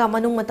oraga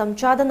manung matam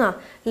chadana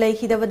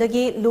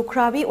leikhidabadagi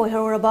lukhrabi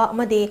oiharoraba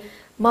amadi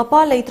mapa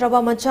leitraba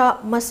macha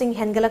masing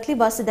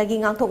hengalakliba sidagi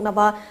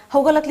ngangthoknaba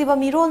haugalakliba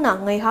mirolna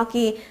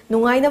ngaihaki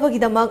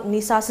nungainabagidamak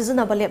nisa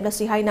sizinaba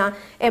leplasi haina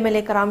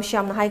MLA Karam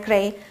Shyam na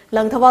haikre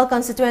Langthawal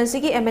constituency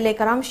gi MLA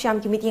Karam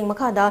Shyam ki meeting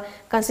makhada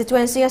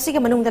constituency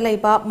asigi manungda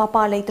leiba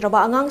mapa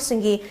leitraba angang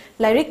singi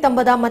lairik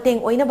tambada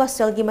mateng oinaba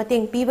selgi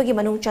mateng pibagi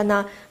manung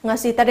chana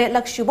ngasi tare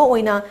lakshuba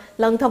oina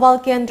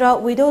Langthawal Kendra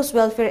Widows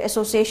Welfare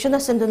Association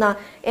asenduna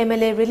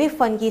MLA Relief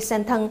Fund gi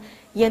senthang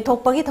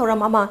yenthokpagi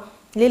thoram ama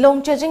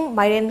Lilong Chajing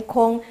Mairen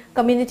Khong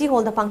Community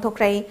Hall da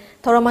pangthokrai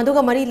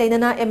Thoramaduga Mari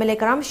Leinana MLA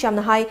Karam Shyam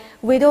na hai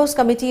Widows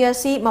Committee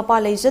asi mapa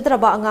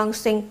leijadraba angang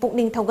sing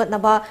pukning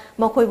thaugatnaba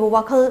makhoibu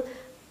wakhal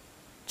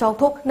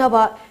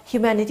chauthoknaba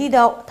humanity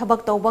da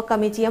thabak tawba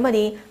committee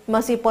amani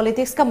masi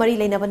politics ka mari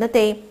leinaba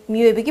nate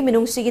miyoibigi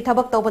minung sigi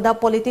thabak tawbada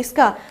politics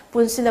ka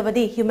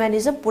punsilabadi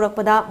humanism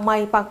purakpada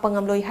mai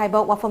pakpangamloi haiba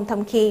wafam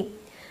thamki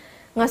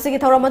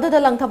ngasigi thoramadada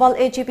Langthawal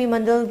AGP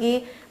Mandal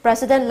gi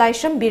President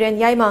Laisham Biren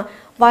Yaima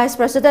Vice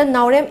President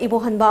Naurem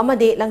Ibohanba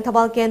amadi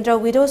Langthawal Kendra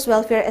Widows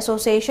Welfare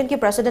Association ki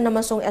President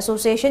amasung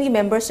Association gi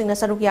members sing na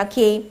saruk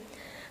yakhi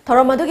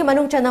thoramadu gi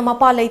manung chana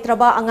mapa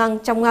leitraba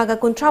angang chamnga ga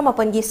kuntra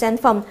mapan gi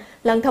senfam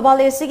Langthawal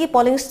AC gi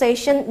polling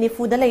station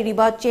nifuda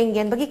leiriba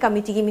chenggen bagi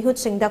committee gi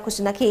mihut singda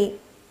kusinakhi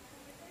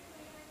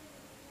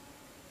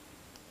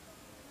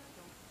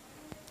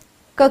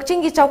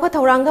Kakching gi chawka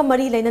thoranga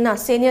mari leinana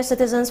Senior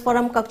Citizens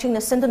Forum Kakching na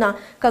senduna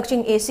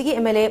Kakching AC gi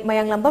MLA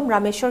Mayanglambam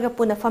Rameshwar ga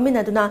puna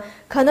faminaduna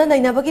khana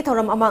nainabagi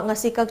thoram ama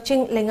ngasi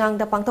Kakching lengang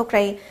da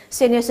pangthokrai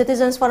Senior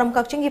Citizens Forum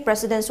Kakching gi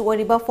President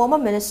Suoriba former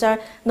Minister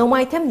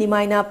Nomaithem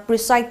Nimaina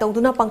preside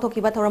tawduna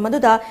pangthokiba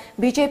thoramaduna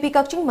BJP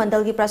Kakching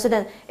Mandal gi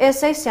President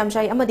SA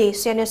Syamjai amadi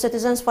Senior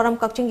Citizens Forum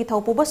Kakching gi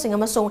thaupuba sing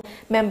amasung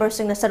members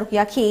sing na saruk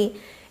yakhi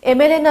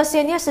MLA na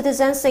Senior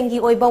Citizens Singi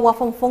Oiba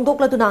Wafam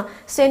Fongdokladuna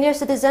Senior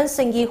Citizens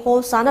Singi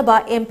Hall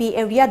Sanaba MP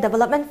Area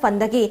Development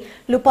Fund dagi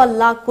Lupa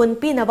Lakh Kun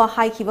Pinaba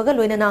Haikibaga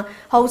Loinana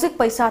Hausik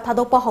Paisa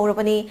Thadopa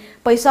Haurabani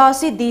Paisa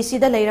si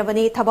DC da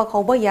Leirabani Thabak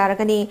Hauba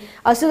Yaragani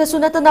Asila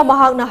Sunatana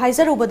Mahak na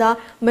Haizarubada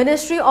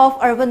Ministry of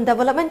Urban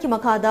Development ki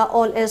Makada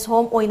All is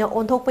Home Oina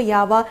Onthokpa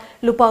Yaba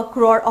Lupa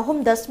Crore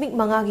Ahum Dasmik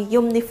Mangagi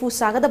Yum Nifu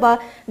Sagadaba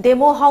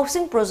Demo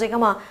Housing Project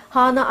ama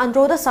Hana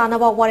Androda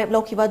Sanaba Warep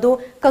Lokibadu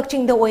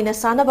Kakching da Oina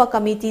Sanaba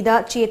Committee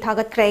da chi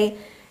thagat krai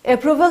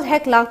approval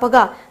hek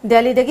lakpaga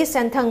Delhi dagi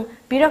senthang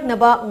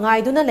piraknaba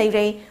ngaiduna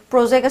leirei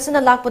project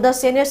asina lakpada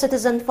Senior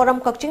Citizen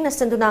Forum Kakching na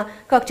senduna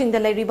Kakching da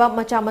leiriba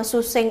macha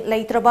masu sing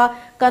leitraba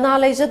kana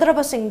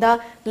leijadraba singda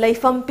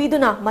leifam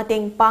piduna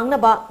mateng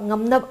pangnaba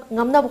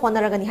ngamnab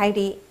honaragani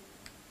hairi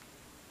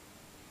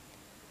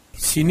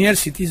senior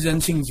citizen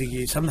sing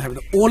some have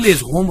the old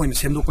age home in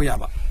Sendo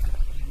Koyaba.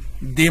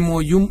 Demo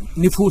yum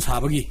nifu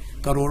sabagi,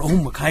 Karor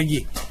home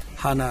Makaigi,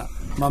 Hana,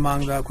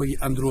 Mamanga,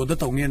 Andro the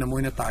Tongi and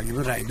Moina Tagi,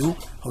 Raidu,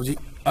 Hosi,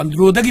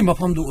 Andro the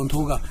Gimafondu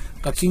Untoga,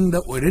 Kaking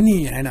the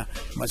Oreni, Hana,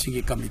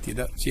 Masigi committee,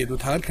 the Chedu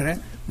Tarkare,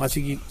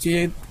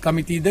 Masigi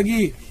committee,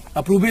 the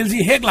approval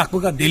zi hek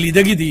lakpa Delhi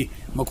dagi di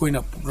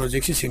makoina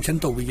project si sanction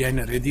to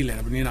na ready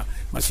lerabnina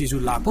masisu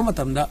lakpa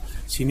matamda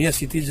senior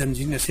citizen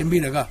jin assembly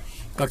raga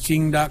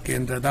kakching da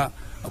kendra da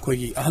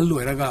akoi ahal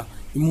loiraga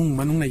imung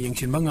manung na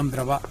yengshin bangam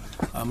draba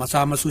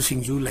masa masu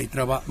singju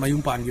laitraba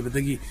mayung pan gi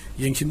badagi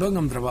yengshin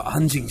bangam draba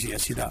ahan singji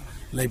asida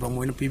laiba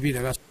moina pibi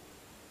raga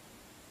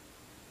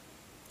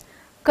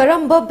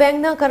Karamba bank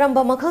na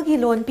karamba makhagi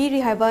loan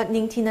piri haiba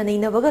ningthina nei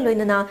nabaga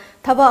loinana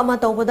thaba ama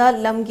tawbada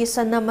lamgi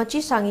sanna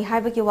machi sangi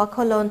haiba ki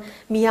wakholon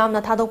miyam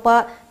na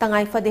thadokpa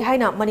tangai fade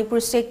haina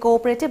Manipur State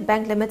Cooperative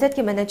Bank Limited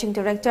ki managing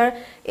director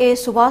A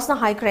Subhas na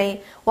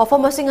haikrai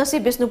wafam asing asi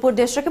Bisnupur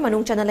district ki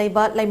manung chana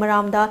laiba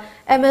laimaramda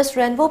MS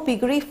Rainbow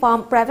Piggery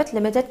Farm Private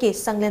Limited ki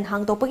sanglen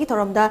hangtokpa ki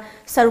thoramda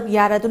saruk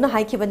yaraduna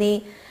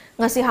haikibani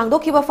ngasi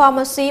hangdokhiba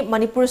pharmacy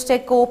Manipur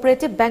State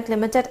Cooperative Bank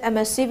Limited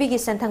MSCB ki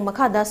senthang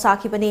makhada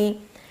sakibani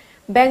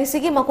Bank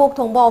sigi makok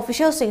thongba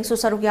official sing su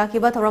saruk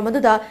yakiba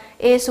thoramaduda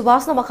A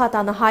Subhasna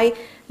makhata na hai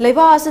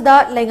leiba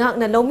asida lengak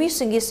na lomi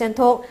singi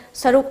senthok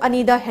saruk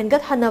anida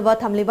hengat hanaba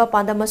thamliba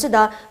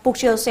pandamasida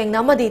pukchil sing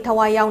namadi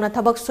thawai yauna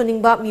thabak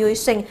suningba mioi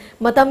sing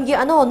matamgi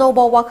ano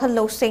noba wakhal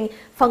lo sing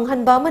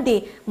fanghanba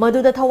madi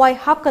maduda thawai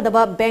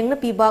hapkadaba bank na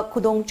piba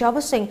khudong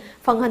chaba sing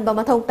fanghanba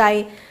mathau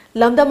tai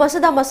Lamda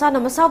masada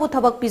masana masabu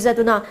thabak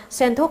pizaduna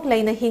senthok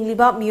leina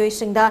hingliba mioi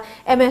singda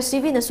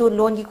MSCV nasu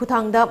loan gi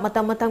kuthangda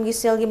matam gi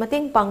sel gi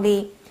mateng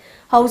pangli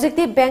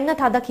Haujikti bank na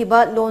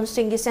thadakhiba loan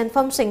singi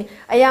senfam sing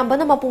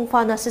ayambana mapung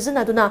fana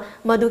sizinaduna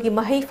madugi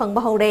mahei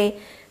fangba hore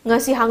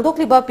ngasi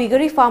hangdokliba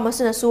piggery farm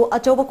asinasu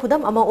achoba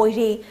khudam ama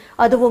oiri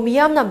adubu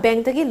miyamna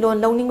bank tagi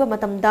loan launingba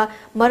matamda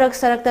marak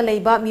sarakta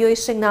leiba mioi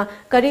singna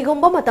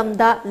karigomba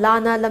matamda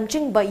lana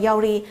lamchingba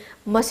yauri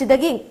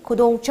masidagi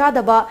khudong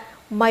chadaba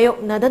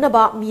Mayok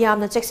Nadanaba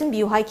Miyam na Jackson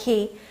View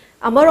Haiki.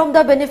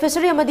 Amaromda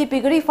beneficiary amadi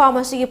piggery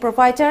pharmacy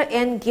provider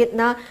and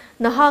gitna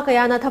naha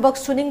kaya na thabak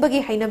suning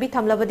bagi hainabi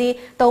thamlabadi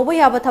tawba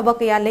yaba thabak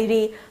kaya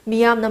leiri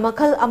miyam na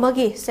makhal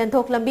amagi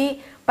senthok lambi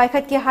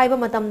paikhat ki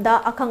haiba matamda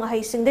akhang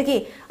ahai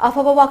singdagi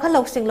afaba wakhal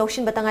loksing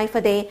lokshin batangai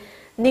fade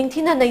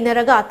ningthina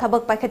nainaraga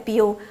thabak paikhat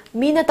piu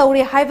mina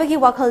tawri haibagi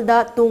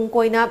wakhalda tung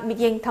koina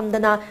mityeng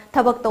thamdana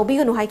thabak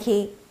tawbiganu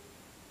haiki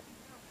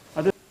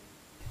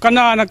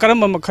Kana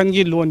karamba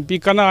makhangi loan pi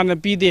kana na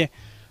pi de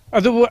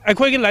adu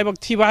akhoi gi laibak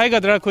thiba hai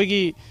gadra khoi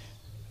gi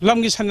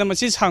lamgi sanna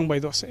machi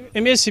sangbai do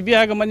MSCB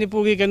ha ga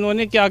Manipur gi keno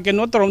ne kya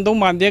keno torom do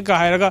mande ka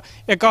hairaga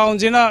account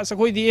jena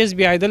sakhoi di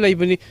SBI da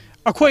laibani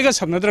akhoi ga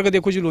samnadra ga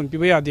de khoi loan pi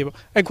ba ya de ba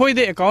akhoi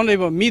de account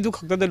laiba mi du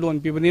khakta da loan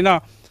pi bani na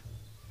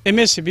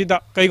MSCB da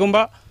kai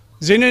gomba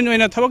genuine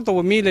oina thabak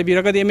to mi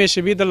lebiraga de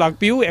MSCB da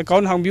lakpiu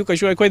account hangbiu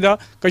kaishu akhoi da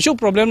kaishu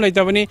problem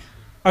laita bani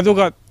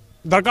aduga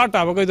Darkar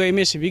Taba go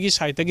MSCB ki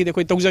site gi de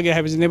koi tawjage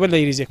ha bijne ba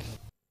leiri je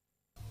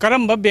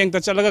karamba bank ta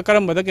chalaga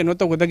karamba da keno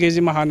tawga da ge ji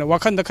mahana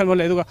wakhan da khanwa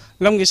le duga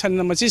lamgi san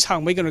na machi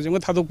sangbai keno jeng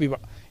thadok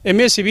piba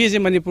MSCB je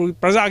Manipur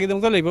praja gi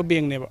dong da leiba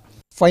bank ne ba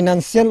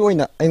financial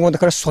oina aingon da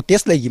khara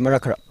shortage legi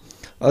mara khara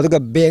aduga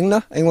bank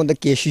na aingon da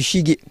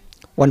KCC gi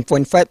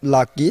 1.5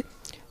 lakh gi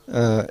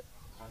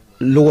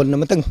loan na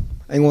matang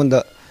aingon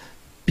da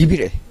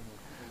pibire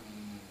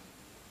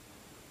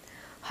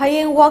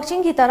Hayeng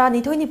watching gitara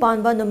ni thoi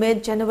panba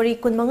numet January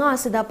 15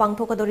 asida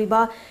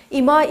pangthokadoriba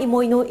ima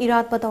imoino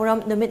irat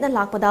patawram numet na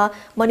lakpada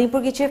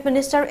Manipur gi Chief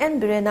Minister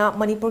N Birena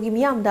Manipur gi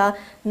miyamda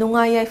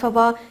nungai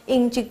yaifaba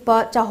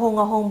ingchikpa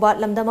chahonga hongba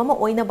lamdamama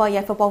oina ba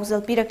yaifa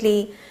pausal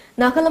pirakli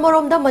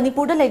Nakalamaromda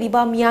Manipur da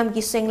leiriba miyam gi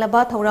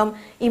senglaba thawram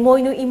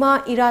imoinu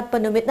ima irat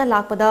panumet na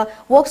lakpada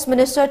Works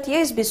Minister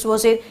T.S.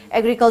 Biswajit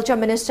Agriculture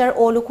Minister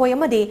O Lukoy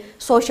amadi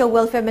Social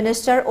Welfare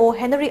Minister O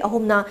Henry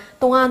Ahumna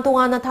tongan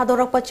na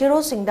thadorak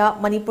pachero singda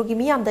Manipur gi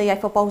miyam da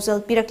yaifa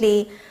pausal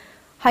pirakli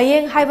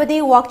Hayeng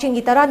haibadi watching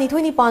gitara ni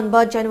thoi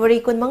panba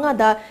January 15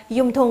 da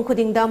yumthong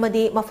khudingda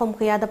madi mafam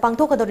khaya da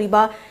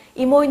pangthokadoriba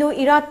imoinu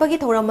irat pagi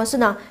thoram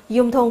masuna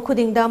yumthong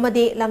khudingda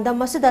madi lamdam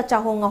masida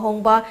chahong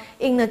ahongba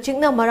ingna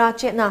chingna mara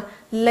chena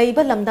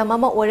leiba lamdam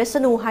ama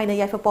oresanu haina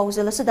yaifa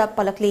pausal asida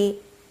palakli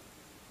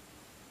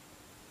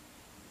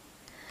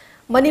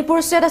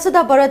Manipur State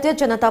asida Bharatiya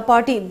Janata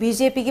Party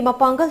BJP ki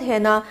mapangal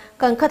hena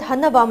kankhat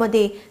hanaba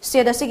amadi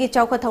state asigi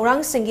chawkha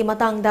thorang singi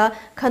matangda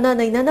khana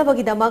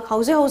nainanabagi damak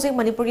hause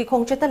Manipur ki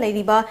khongcheta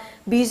leiriba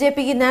BJP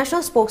ki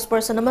national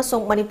spokesperson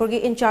amasong Manipur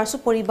ki in charge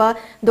suporiba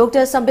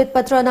Dr. Sambit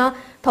Patrana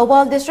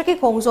Thobal district ki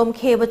khongzom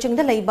kheba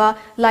chingda leiba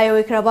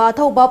layoi khraba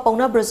thoba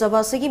pauna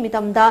brazaba sigi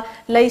mitamda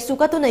lei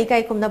sukatu nei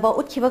kai kumnaba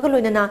utkhiba ga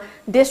loinana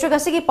district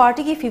asigi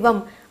party ki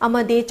fibam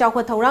amade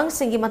chawkha thorang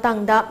singi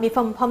matangda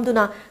mifam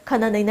phamduna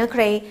khana naina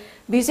khre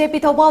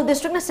BJP Thobal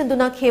District na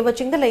sinduna kheba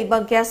chingda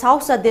leiba guest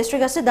house sa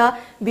district asida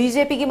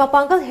BJP gi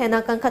mapangkal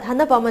hena kangkhat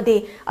hanaba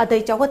amadi atai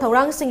chawha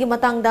thorang singi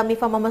matangda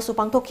mifam amasu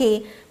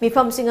pangthoki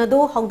mifam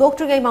singadu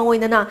hongdoktrigai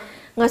mangoinana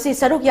ngasi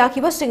saruk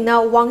yakhiba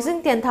singna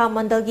wangjing tentha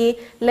mandalgi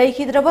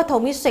leihidraba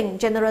thomi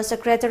singh General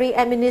Secretary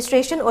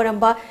Administration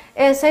oramba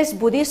SS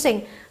Budi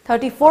Singh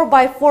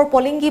 34/4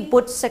 polling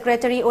booth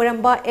secretary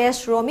oramba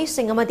S Romi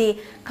Singh amadi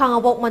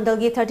Khangabok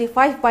mandalgi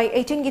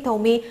 35/18 gi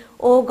thomi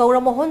o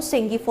Gauramohon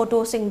Singh gi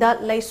photo singda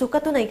leisu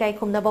katunai kai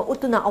khumnaba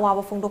utuna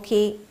awaba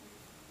phongdokhi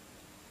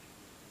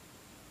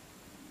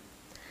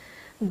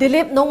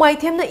Dilip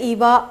Nomaithemna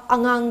iba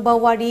angang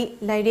bawari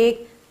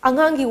lairek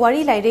angangi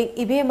wari lairek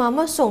ibe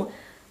mama song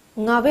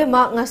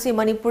Ngabema ngasi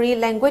Manipuri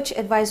Language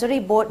Advisory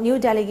Board New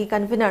Delhi gi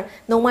convener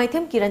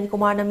Nomaithem Kiran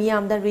Kumar na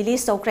miyamda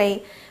release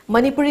tawkrai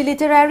Manipuri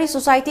Literary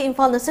Society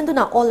Imphal na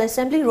sinduna All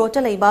Assembly Road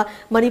laiba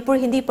Manipur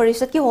Hindi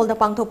Parishad ki hall da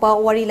pangthopa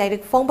wari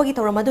lairik fongbagi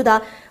thoramaduda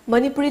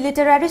Manipuri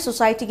Literary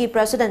Society ki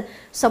President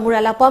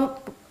Samuralapam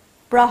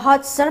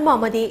Prahat Sharma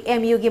amadi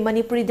MU gi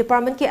Manipuri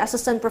Department ki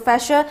Assistant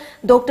Professor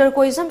Dr.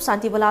 Koizam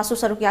Santibalasu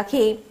saruk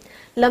yakhi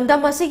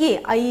Lamdam asigi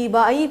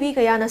aiba aibi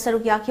kayana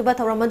saruk yakhiba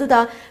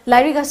thawramaduda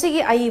lairi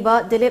asigi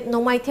aiba Dilip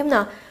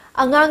Nomaithemna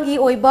angangi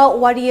oiba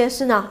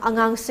warriors na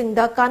angang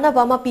singda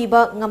kanaba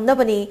mapiba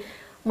ngamnabani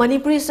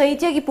Manipuri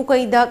Sahitya gi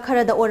pukaida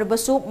kharada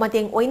orbasu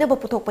mateng oinaba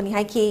puthokpani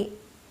haiki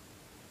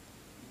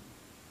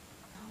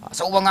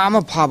Sauba nga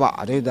ama phaba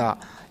adeda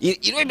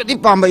iroibadi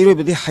pamba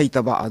iroibadi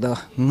haitaba ada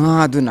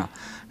nga duna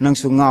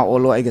nangsu nga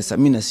olo aiga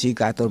samina si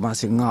ka torma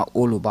si nga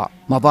oluba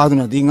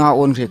mabaduna di nga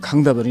onre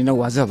khangdabani na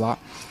wajaba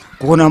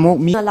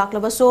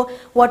Laklabaso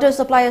water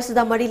supply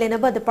asida mari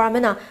lenaba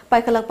department na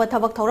paikalakpa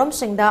thabak thoram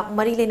singda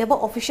mari lenaba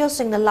official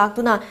singna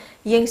laktuna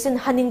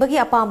yengsin haningbagi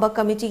apamba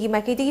committee gi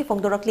maiketi gi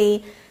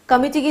fongdorakli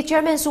committee gi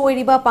chairman su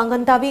oiriba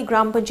Pangantabi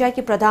Gram Panchayat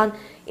ki pradhan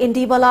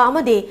Indibala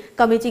amade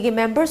committee gi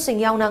members sing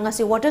yauna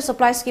ngasi water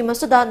supply scheme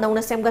asida nauna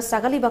semga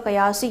sagaliba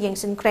kaya si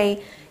yengsin krai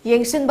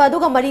yengsin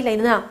baduga mari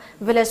lena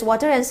village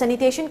water and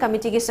sanitation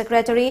committee gi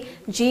secretary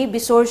G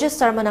Bisorjit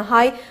Sarmana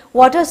hai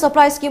water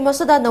supply scheme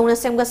asida nauna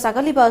semga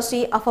sagaliba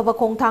si afaba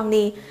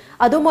khongthangni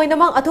adu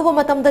moinamang athuba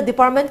matamda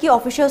department ki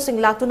official sing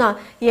laktuna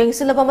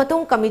yengsilaba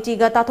matung committee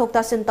ga tathok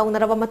tasin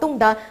taunaraba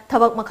matungda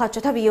thabak makha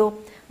chathabiyo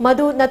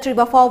madu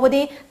natriba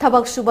fawbadi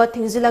thabak suba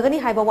thingzilagani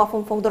haiba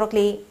wafum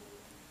fongdorakli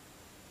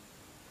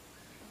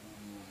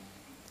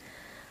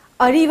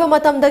Ariba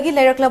matamdagi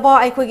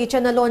lairaklaba aikhogi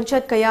chana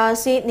lonchat kaya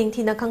si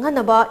ningthina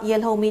khanghanaba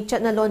yelhomi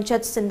chana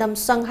lonchat sindam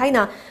sang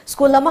haina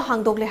school lama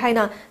hangdokle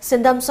haina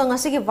sindam sang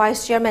asigi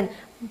vice chairman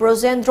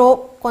Brozendro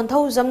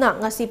Konthau Zamna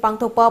ngasi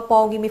pangthopa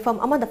pawgi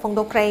mifam amada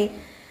fongdokrai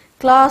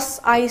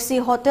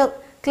Classic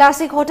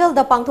Hotel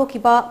da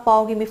pangthokiba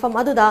pawgi mifam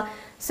aduda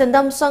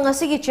sindam sang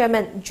asigi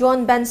chairman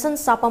John Benson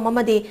Sapam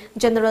amadi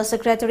General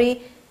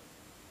Secretary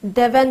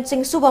Devan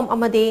Singh Subam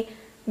amadi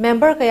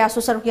Member kaya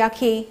susaruk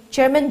yakhi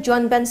Chairman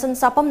John Benson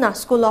Sapamna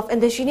School of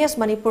Indigenous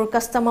Manipur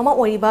Custom ama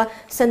oriba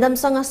sendam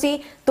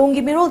sangasi tongi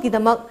mirol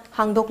gidamak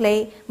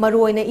hangdoklei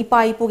maruoina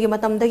ipa ipugi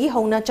matamdagi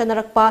hauna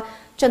chanarakpa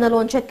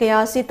chanalonchet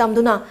kaya si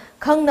tamduna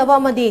khangnaba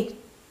amadi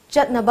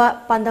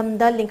chatnaba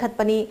pandamda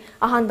lingkhatpani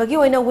ahanbagi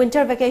oina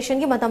winter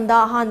vacation gi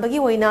matamda ahanbagi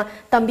oina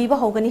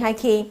tambiba hogani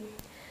haiki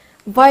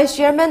Vice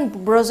Chairman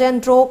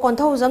Brozendro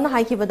Konthau Zamna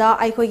haikibada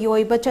aikhogi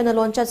oiba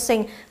chanalonchet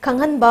sing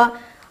khanghanba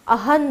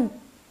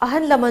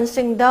ahan laman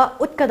singda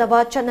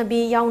utkadaba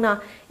chanabi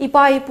yauna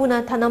ipa ipuna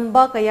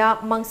thanamba kaya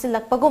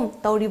mangsilakpagum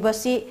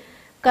tauribasi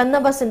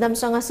kannaba sindam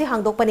sangasi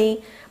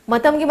hangdokpani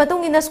matamgi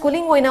matungina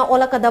schooling oina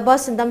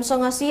olakadaba sindam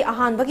sangasi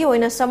ahanbagi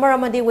oina summer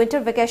amadi winter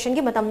vacation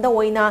gi matamda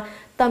oina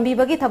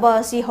tambibagi thaba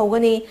asi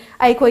hogani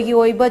aikhoigi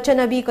oiba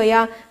chanabi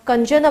kaya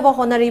kanjanaba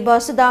honariba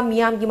sida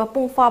miyam gi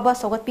mapung faba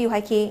sogatpi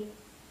haiki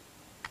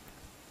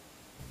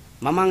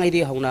mamang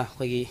aidi hauna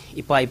khoigi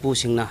ipa ipu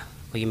singna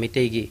khoigi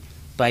metei gi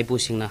ipa ipu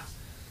singna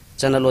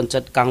Chanalon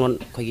chat kanglon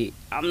khogi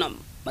amna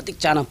matik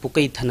chana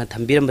pukai thana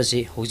thambiram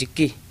basi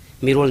hojikki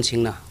mirol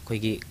singna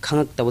khogi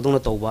khangak tabudungna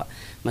tawba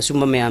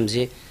masumba mayam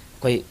je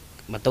khoi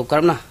matau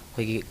karna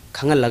khogi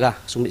khangal laga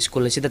sum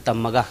school asida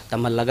tammaga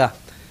tamal laga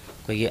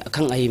khogi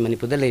akhang ai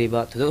manipur da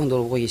leriba thudo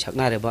hondor khogi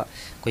sakna reba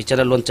khoi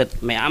chanalon chat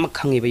mayam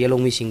khangi ba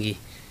yelong mi singi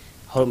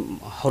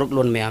horok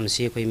lon mayam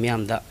se khoi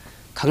mayam da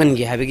khangan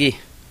gi habigi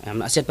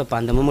amna aset pa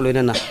pandam mo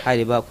loina na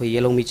hairiba khoi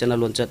yelong mi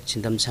chanalon chat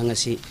sindam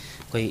sangasi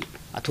khoi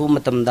athu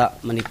matamda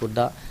Manipur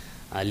da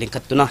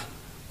lingkhatuna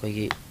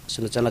koigi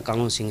sunachana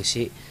kanglong sing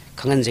si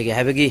khangan jege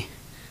habegi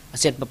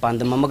aset pa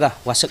pandam amaga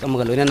wasak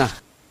amaga loinana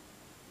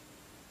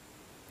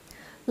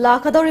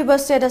Lakhadoriba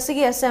state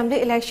asigi assembly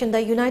election da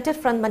United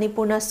Front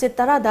Manipur na sit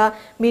tarada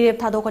mirep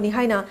thadokani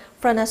haina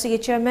front asigi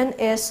chairman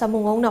S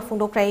Samungong na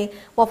fongdokrai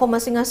wafam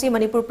asingasi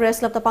Manipur press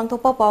club ta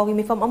pangthopa pawgi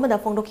mifam amada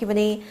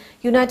fongdokhibani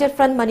United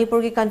Front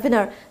Manipur gi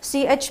convener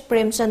CH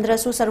Prem Chandra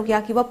su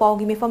sarukya kiba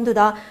pawgi mifam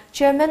duda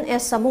chairman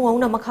S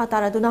Samungong na makha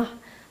taraduna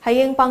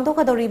hayeng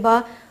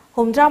pangthokadoriba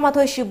Humdra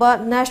Mathoi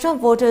Shiba National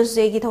Voters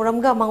Day gi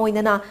thoramga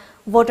mangoinana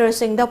voters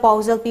sing da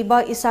pauzal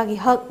piba isagi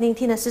hak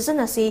ningthina season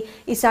asi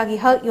isagi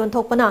hak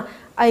yonthokpana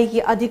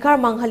aigi adhikar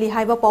manghali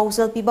haiba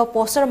pausal piba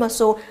poster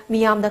maso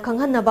miyamda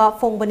khanghanaba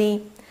fongbani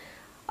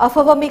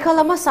afaba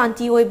mikhalama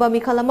santi oiba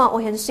mikhalama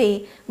ohensi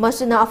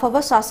masina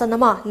afaba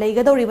sasanama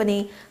leigadoribani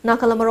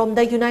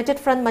nakalamoromda United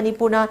Front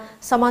Manipurna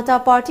Samata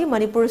Party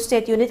Manipur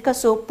State Unit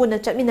kasu punna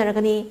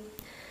chatminaragani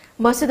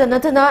masida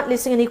natana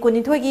lisingani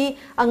kunithogi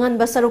angan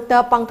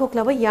basarukta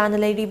pangthoklaba yana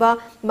leiriba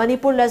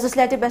Manipur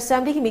Legislative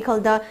Assembly hi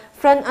mikhalda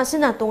Front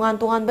asina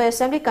tongan ba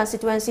Assembly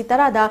constituency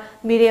tarada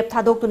mirep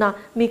thadoktuna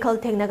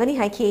mikhal thengnagani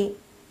haiki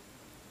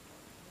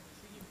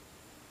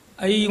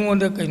ai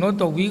ngonda kaino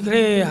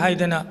tawbikre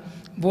haidana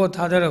vote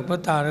thadarakpa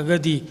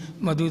taragadi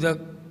maduda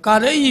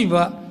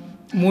karaiba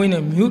moina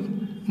mute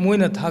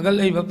moina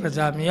thagalaiba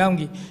praja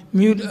miyamgi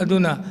mute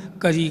aduna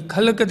kari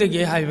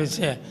khalakadege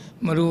haibase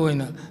maru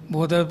oina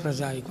voter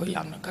praja ko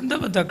yamna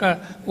kandaba dakar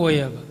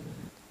oyaba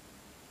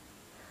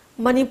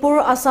Manipur,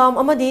 Assam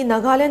amadi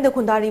Nagaland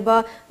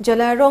khundariba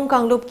Jalarong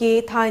Kanglop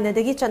ki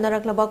thainadagi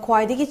chanaraklaba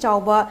khwaidagi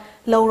chawba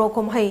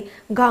lawrokom hai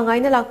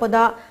gangaina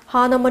lakpada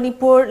hana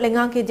Manipur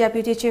lengang ki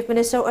Deputy Chief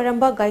Minister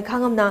Aramba Gai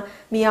Khangamna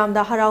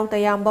miyamda harau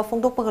tayamba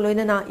fongdokpaga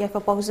loinana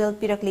yafa pausel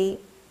pirakli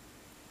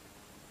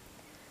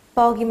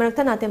paugi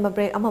marakta natemba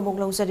break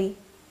amamok lawzari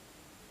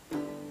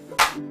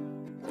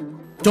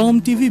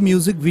TOMTV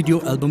Music Video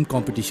Album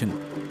Competition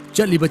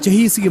Chaliba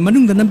chahi sigi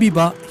manungda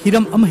nambiba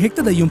hiram ama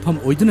hekta da yumpham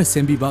oiduna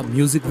sembiba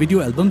music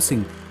video album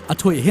sing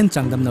athoi hen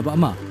changdamnaba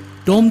ama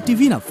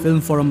TOMTV na Film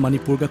Forum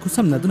Manipur ga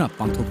khusamna duna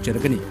pangthok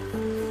cheragani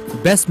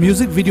Best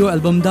Music Video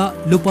Album da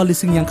lupa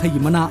lising yang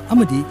khayi mana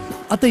amadi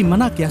atai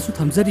mana kya su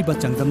thamjariba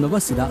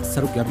changdamnaba sida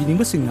saruk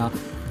yabiningba singna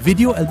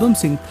video album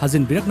sing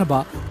thajin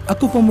biraknaba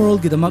akupamorol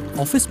gidamak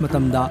office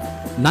matamda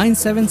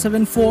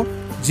 9774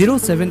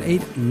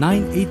 078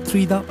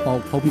 983 da pau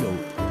phobilo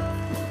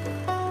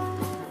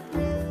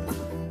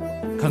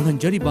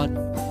Kanghanjaribat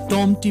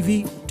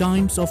TOMTV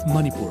Times of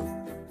Manipur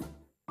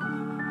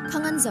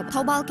Khanganjab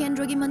Thobal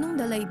Kendrogi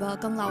Manungda Laiba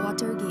Kangla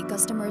Water gi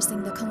customer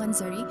sing the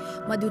Khanganjari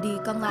Madudi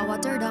Kangla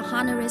Water da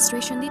Hana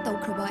registration di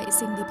tawkraba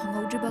ising di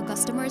phanghodriba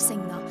customer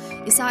sing na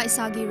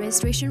isa gi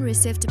registration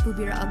receipt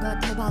pubira aga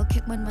Thobal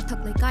Khekman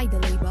Mathak Laikai da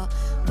Laiba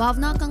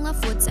Bhavna Kangla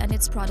Foods and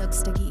its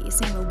products dagi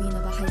ising lobina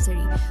ba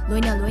haizari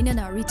loina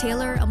na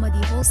retailer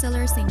amadi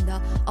wholesaler sing da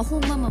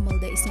ahuma mamal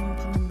da ising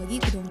phanganbagi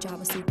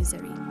khudongchaba su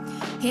bizari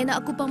Hena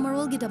akupa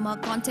marol gidama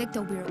contact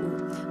awiro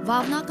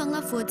Bhavna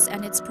Kangla Foods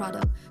and its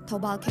product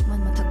Thobal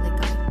Khekman Mathak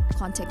Laikai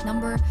contact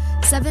number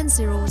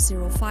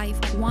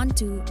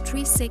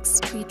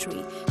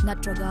 7005123633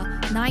 natraga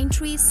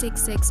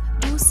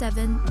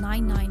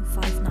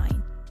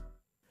 9366279959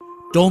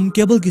 Tom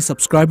Cable ki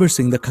subscriber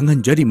sing the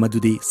Kanghanjari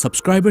madudi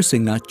subscriber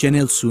sing na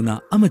channel suna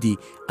amadi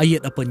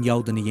ayat apan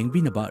yaudani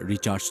yengbinaba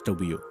recharge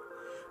tawiyo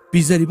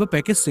Pizariba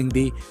package sing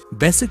de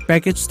basic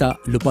package ta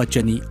lupa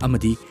chani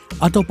amadi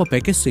atopa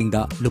package sing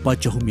da lupa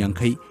chahum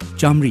yankhai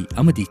chamri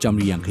amadi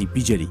chamri yankhai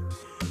pijari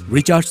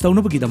recharge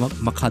tawnabagi damak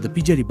makhada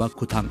pijariba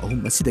khuthang ahum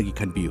asidagi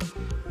khanbiyu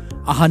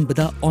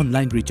ahanbada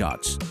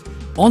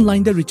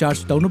online da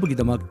recharge tawnabagi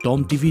damak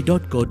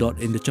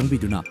tomtv.co.in da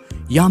changbiduna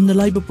yamna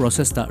laiba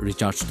process ta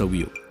recharge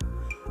tawiyu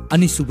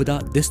anisubada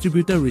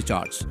distributor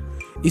recharge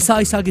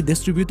isa gi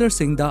distributor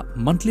sing da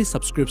monthly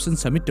subscription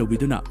submit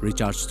tawiduna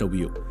recharge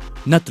tawiyu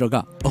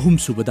natraga ahum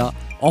subada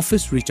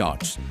office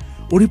recharge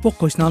Uripok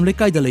Kosnam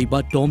Lekai da leiba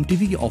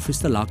TOMTV ki office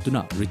ta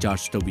laktuna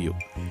recharge tawiyu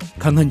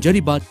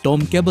Kanghanjari ba Tom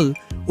Cable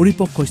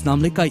Uripok Kosnam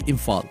Lekai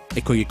Imphal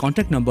ekoi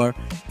contact number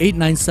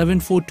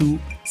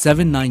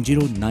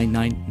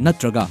 89742790999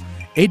 natraga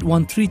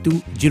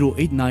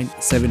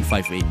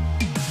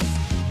 8132089758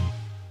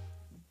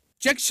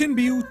 Chection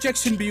Biu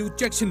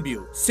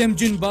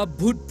Semjinba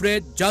Bhut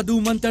Pret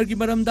Jadu Mantar ki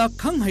maramda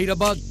khang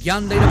hairaba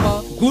gyan leiraba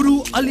Guru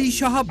Ali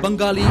Shah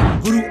Bangali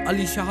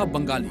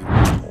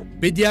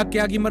Vidya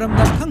kya gi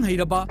maramda khang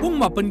hairaba pung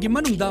mapan gi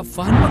manungda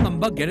fahanba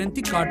ngamba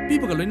guarantee card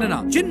pibaga loinana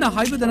chinna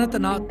haibadana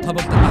tana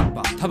thabak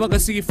takpa thabak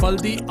asigi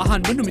faldi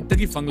ahan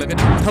numittagi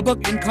fanglagani thabak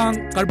inkhang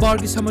karbar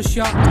gi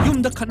samasya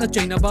yumda khana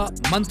chainaba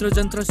mantra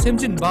jantra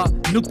semjinba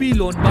nupi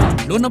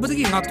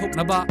lonabadagi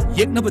ngakthoknaba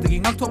yeknabadagi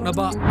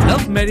ngakthoknaba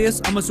love marriage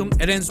amasung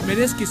arranged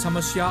marriage ki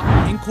samasya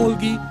inkhol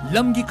gi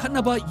lamgi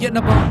khanaba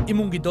yenaba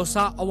imungi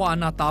dosa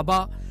awana taba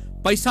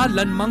paisa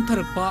lan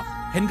mangtharakpa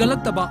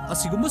hengalakaba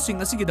asigumba sing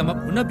asigidamak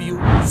unabiu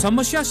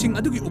samasya sing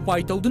adugi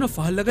upai tawduna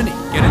fahalagani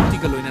guarantee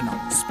ga loinana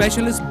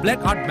specialist black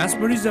art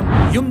mesmerism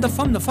yumda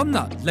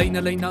famna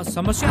laina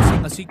samasya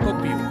sing asi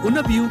kopiu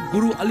unabiu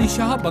Guru Ali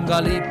Shah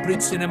Bangali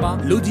Bridge Cinema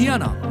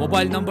Ludhiana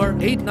mobile number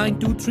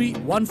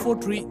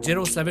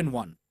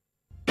 8923143071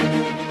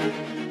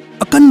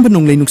 akan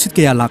banong lay nuksit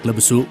kaya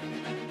laklabasu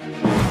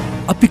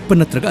apik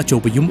panatraga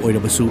achoba yum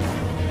oirabasu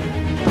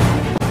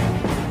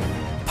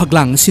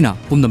Paglang sina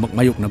pumnamak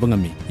mayok na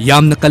bangami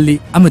yam na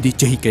kalli amadi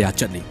chahi kaya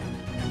chatli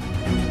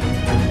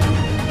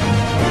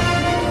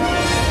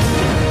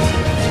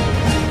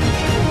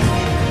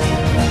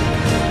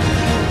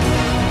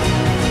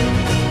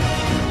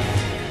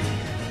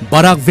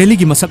Barak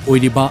Valley gi masak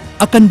oiriba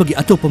akan bagi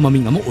atopa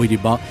maming amo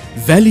oiriba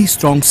Valley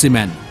Strong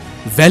Cement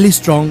Valley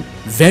Strong,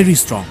 very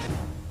strong.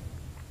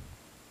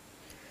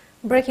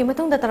 Breaking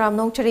matungda taram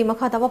nong chari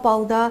makha taba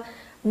pauda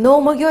no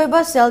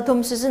magyoiba sel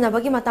tum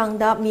sizinabagi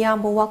matangda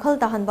miyambu wakhal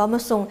tahanba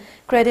masung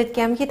credit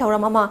camp ki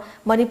thauram ama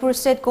Manipur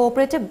State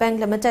Cooperative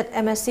Bank Limited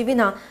MSCB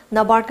na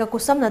Nabard ka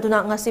kusam naduna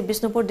ngasi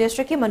Bisnupur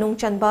District ki manung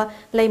chanba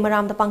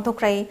leimaram da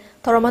pangthokrai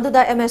thoramadu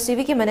da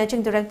MSCB ki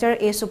Managing Director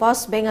A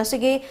Subhas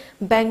Bengasigi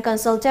Bank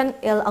Consultant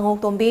L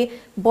Angok Tombi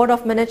Board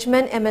of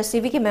Management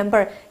MSCB ki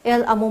member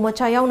L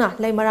Amumacha yauna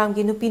leimaram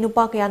gi nupi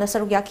nupa kaya na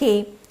sarugya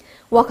ki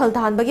Wakhal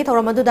tahan bagi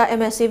thoram aduda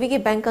MSCB ki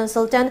bank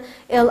consultant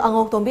L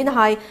Angok Tombi na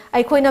hai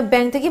aikoina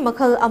bank tagi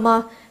makhal ama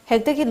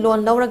hekta ki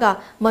loan lauraga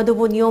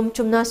madubu niyom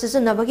chumna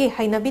sizinabagi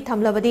hainabi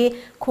thamlabadi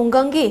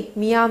khungangi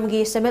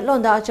miyamgi semet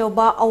loan da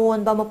achoba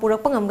awon ba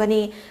mapurak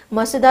pangamgani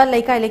masida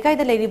laikai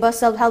da leiriba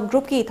self help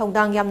group ki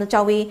thongdang yamna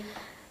chawi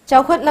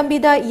chawkhat lambi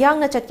da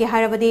yang na chatki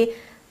harabadi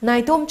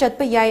naitom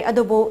chatpa yai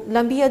adubu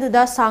lambi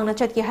aduda sang na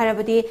chatki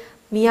harabadi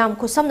Miyam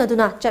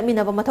kusamnaduna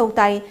chatminaba mathau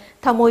tai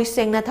thamoi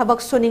sengna thabak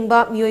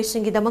suningba miyoi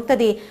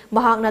singidamaktadi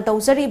mahakna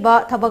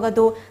tawzariba thabak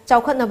adu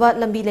chawkhatnaba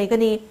lambi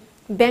leigani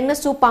bank na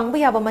su pangba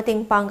yaba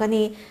mateng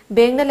pangani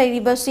bank na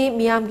leiriba si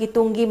miyam gi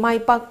tungi mai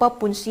pakpa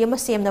punsi ama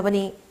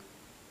semnabani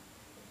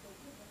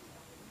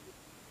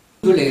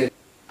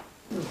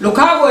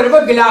lukha go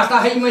erba gilas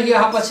ta hai ma hi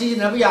ha pasi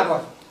na bi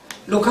yaba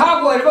lukha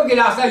go erba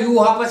gilas ta yu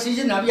ha pasi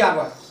na bi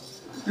yaba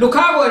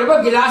lukha go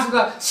erba gilas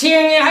ba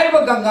seng hai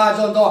ba ganga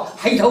jo do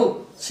hai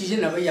thau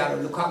season of a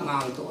yard, look up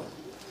Mount.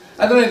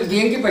 I don't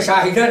think if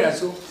I heard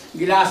so,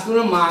 Gilas to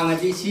the Mang,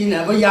 the scene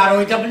of a yard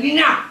with a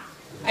banana.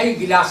 I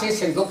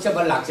glasses and books of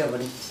a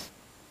luxury.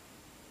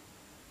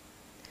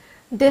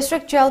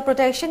 District Child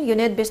Protection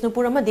Unit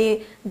Bisnupur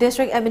amadi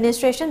District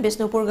Administration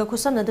Bisnupur ga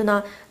kusam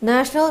naduna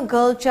National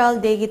Girl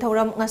Child Day gi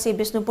thoram ngasi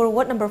Bisnupur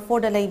Ward number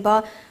 4 da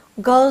leiba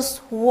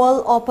Girls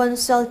Wall Open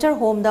Shelter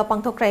Home da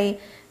pangthokrai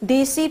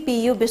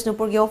DCPU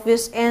Bisnupur gi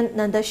office and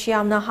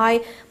Nandashyam na hai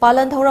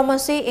palan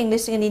thoramasi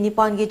English ni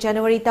nipan gi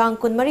January tang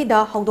kunmari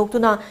da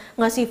hawdoktuna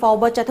ngasi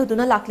fawba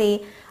chathuduna lakli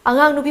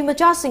angang nupi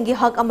macha singi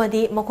hak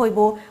amadi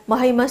makoibo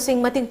mahai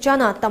masing mating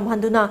chana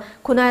tamhanduna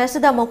khunai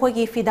asada makoi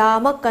gi fida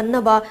ma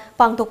kannaba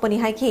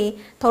pangtokpani haiki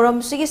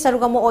thoram sigi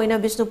sarugamo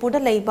oina Bisnupur da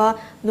leiba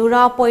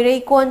Nura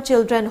Poirei Kon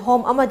Children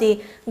Home amadi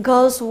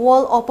Girls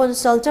Wall Open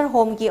Shelter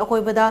Home gi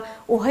akoibada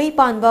uhai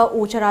panba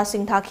uchara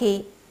sing thaki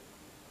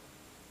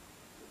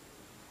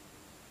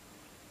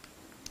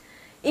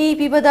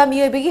pibada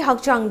miyoibagi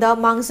hakchangda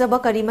mangzaba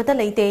karimata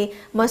leite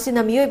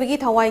masina miyoibagi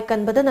thawai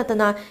kanbada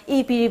natana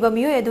piriba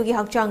miyoy adugi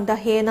hakchangda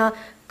hena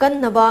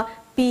kannaba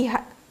pi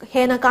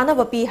hena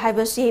kanaba pi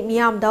haibasi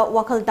miyamda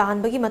wakhal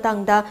tahanbagi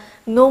matangda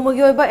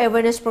nomoyoiba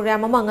awareness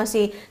program ama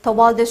ngasi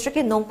Thobal district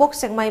ki Nongpok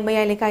Sekmai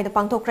Mayai Lekai da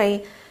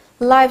pangthokrai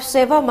Life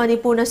Saver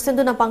Manipur na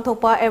sinduna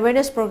pangthokpa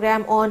awareness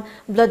program on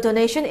blood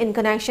donation in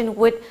connection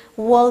with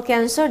World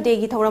Cancer Day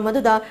gi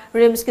thoramadu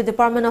RIMS ki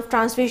Department of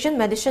Transfusion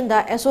Medicine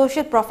da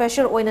Associate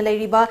Professor oina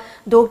leiriba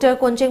Dr.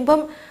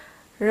 Konjengbam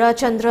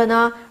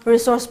Rachandrana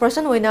resource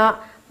person oina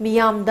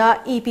miyam da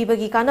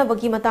bagi kana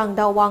bagi matang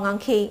da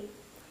wangangki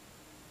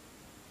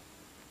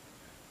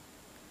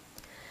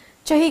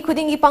Chahi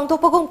khudingi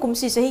pangthokpagum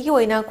kumsi sahi ki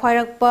oina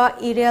khwairakpa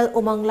irel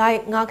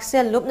umanglai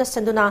ngaksel lupna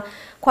sanduna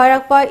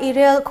khwairakpa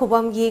irel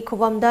khubamgi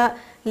khubamda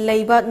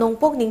leiba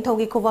nongpok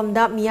ningthogi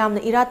khubamda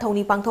miyamna ira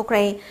thoni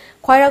pangthokrai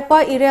khwairakpa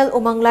irel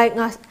umanglai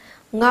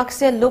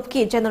ngaksel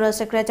lupki General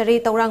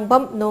Secretary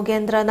Taurangbam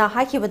Nogendrana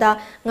haikibada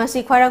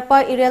ngasi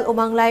khwairakpa irel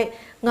umanglai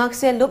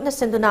ngaksel lupna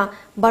sanduna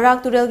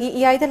barak turelgi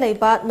iyaida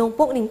leiba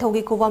nongpok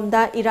ningthogi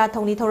khubamda ira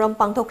thoni thoram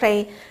pangthokrai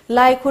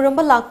lai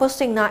khuramba lakpa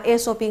singna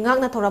SOP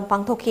ngakna thoram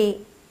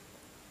pangthokhi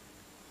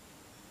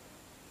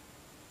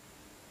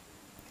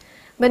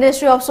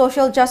Ministry of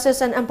Social Justice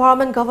and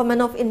Empowerment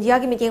Government of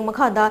India ki meeting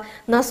makhada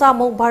Nasa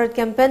Mok Bharat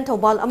Campaign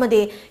Thobal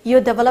amade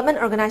Youth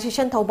Development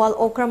Organization Thobal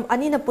Okram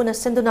anina puna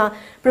senduna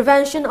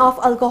Prevention of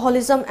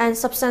Alcoholism and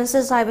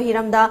Substances haiba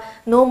hiramda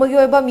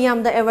nomoyoiba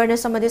miyamda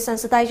awareness amade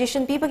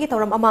sensitization pibagi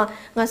thoram ama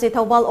ngasi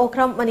Thobal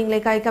Okram maning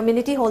lekai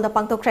community hall da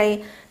pangtokrai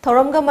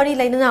thoramga mari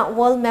lainana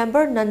world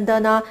member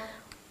Nandana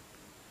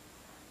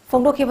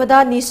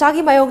Fongdokibada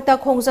Nisagi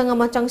Mayokta Khongjang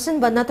ama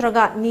changsinba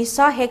natraga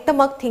Nisa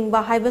hektamak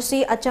thingba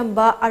haibasi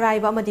achamba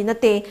araiba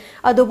madinate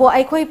adubo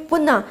aikhoi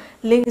punna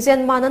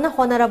lingzen manana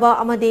honaraba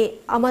amade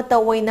amata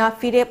oina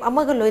firep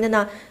amaga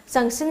loinana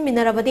changsin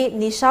minarabadi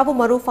Nisabu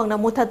maru fangna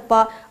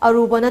muthatpa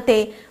aruba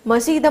nate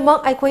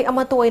masidamak aikhoi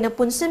amata oina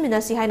punsin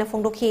minasi haina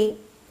fongdokhi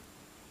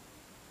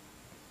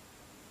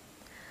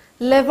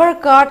Lever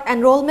card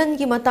enrollment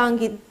ki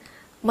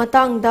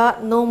matangda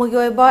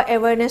nomoyoiba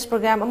awareness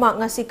program ama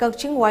ngasi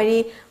Kakching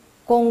Wari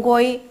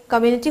Kongoi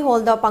Community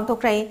Hall da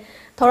pangthokrai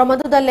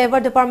thoramadu da Labor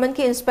Department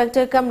ki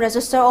Inspector cum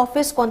Register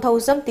Office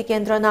Konthozam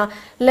Tikendrana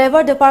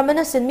Labor Department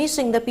na sinmi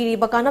sing da piri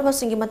bakana ba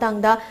singi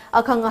matangda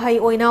akhang ahai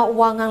oina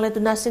wangang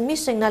laduna sinmi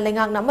sing na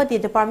lengak na madi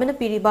department na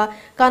piri ba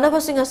kana ba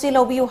sing asi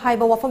lobiu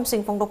haiba wafam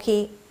sing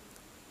pongdokhi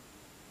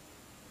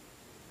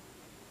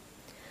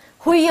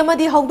Hui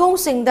amadi hawdong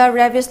singda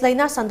rabies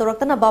laina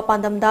sandoraktana ba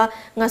pandamda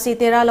ngasi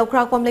tera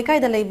lokrakpam lekai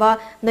da leiba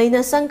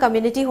nainasang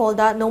community hall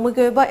da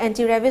nomugoiba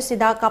anti rabies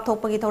sida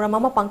kapthokpagi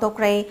thoramama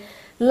pangtokrai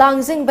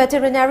Langzing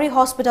Veterinary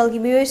Hospital ki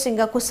miyoi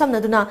singa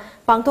kusamnaduna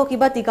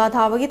pangthokiba tika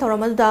thabagi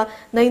thoramadda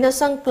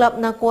Nainasang Club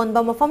na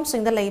konba mafam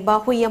singda leiba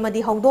hui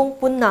amadi hongdong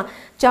punna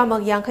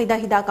chamag yankhaida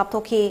hida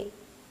kapthoki.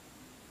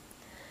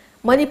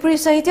 Manipuri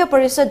Sahitya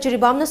Parishad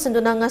Jiribamna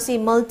Sinduna ngasi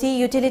Multi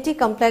Utility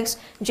Complex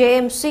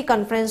JMC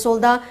Conference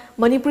Holda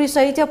Manipuri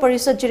Sahitya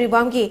Parishad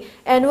Jiribamgi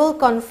Annual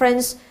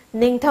Conference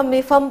Ningtham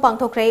Mifam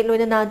pangthokrai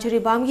loinana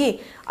Jiribamgi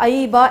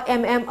Aiba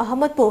MM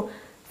Ahmadpu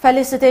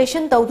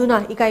Felicitation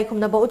Tauduna Ikai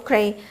Kumnaba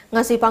Utkrai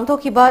ngasi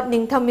pangthokiba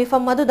Ningtham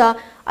Mifam maduda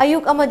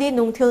Ayuk amadi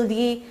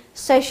nungthildi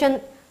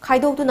session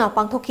Khaidokduna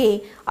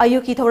pangthoki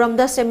Ayuki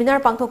thoramda seminar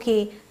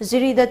pangthoki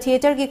Zirida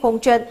Theater ki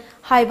khongchat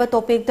haiba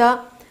topic da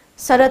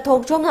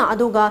Sarathok Jomna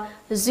Aduga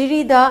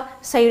Zirida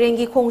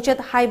Sairengi Khongchat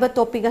haiba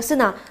topic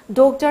asina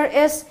Dr.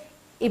 S.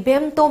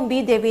 Ibem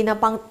Tombi Devina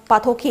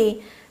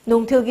Pathoki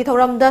Nungthilgi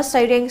thoramda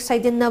Saireng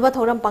Saidinaba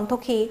thoram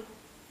pangthoki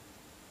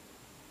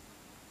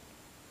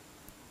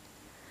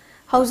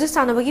Hauzik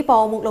sanabagi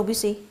paw muk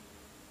lobisi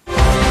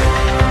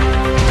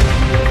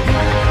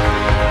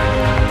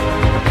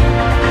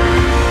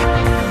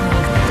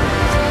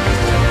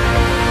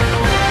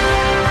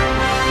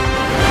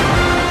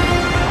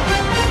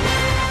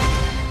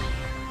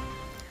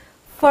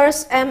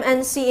First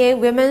MNCA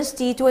Women's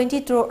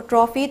T20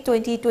 Trophy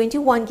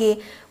 2021 के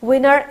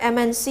winner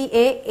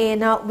MNCA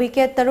na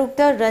wicket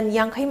tarukta run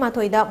yankhai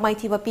mathoida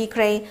maithiba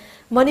pikre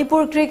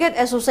Manipur Cricket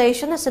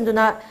Association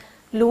sinduna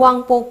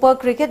Luang Pokpa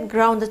Cricket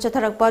Ground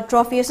chatharakpa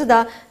trophy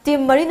asada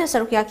team marina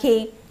sarukya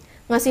khi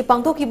ngasi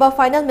pangthokiba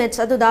final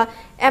match aduda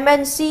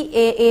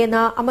MNCAA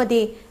na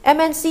amadi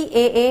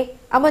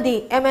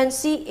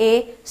MNCA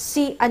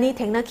C ani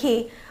thengna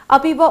khi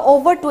Apiba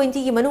over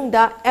 20 ki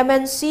manungda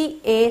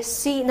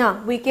MNCAC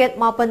na wicket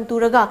mapan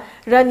turaga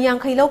run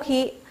yankhai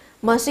lokhi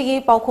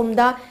masigi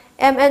paukhumda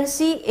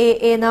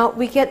MNCAA na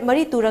wicket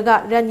mari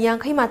turaga run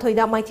yankhai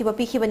mathoida maithiba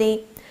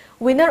pikhibani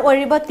winner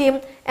oriba team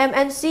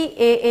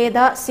MNCAA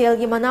da sale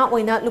gi mana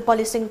oina lupa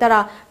lising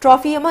tara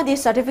trophy amadi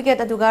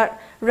certificate aduga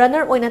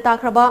runner oina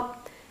takraba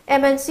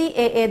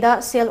MNCAA da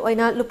sale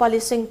oina lupa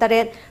lising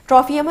taret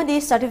trophy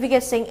amadi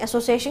certificate sing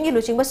association gi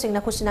luchingba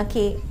singna khusina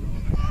ki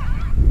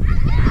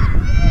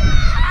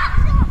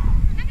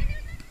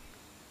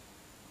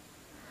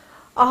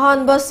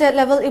Ahanba set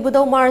level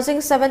Ibudau Marzing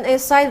 7A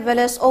side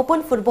Veles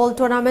Open Football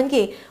Tournament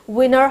ki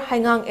winner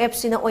Haingang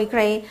FC na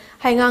oikrai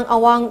Haingang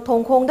Awang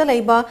Thongkhong da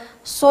leiba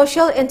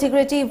Social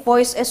Integrity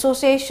Voice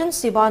Association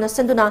Siva na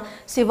senduna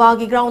Siva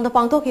gi ground da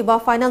pangthokiba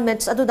final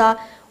match aduda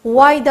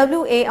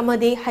YWA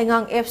amadi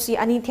Haingang FC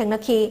ani thengna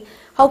ki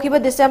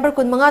Haukiba December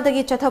 15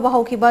 dagi chathaba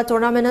haukiba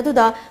tournament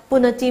aduda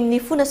puna team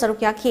nifuna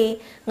sarukya khi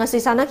ngasi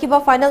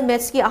sanakiba final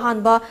match ki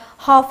ahanba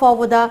half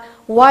awada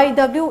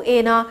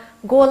YWA na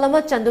goal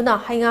ama chanduna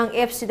Haingang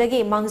FC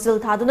dagi mangzil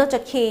thaduna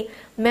chakhi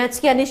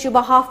match ki ani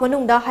shuba half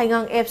manungda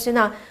Haingang FC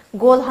na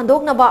goal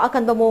handokna ba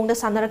akanba mongda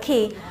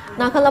sanarakhi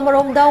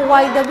nakalamaromda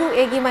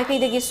YWA gi maikai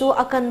dagi su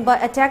akanba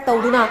attack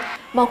tawduna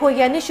makhoi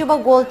yani shuba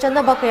goal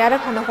channa ba kayara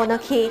khana hona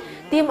khi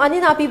team ani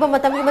na piba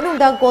matam gi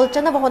manungda goal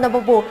channa ba hona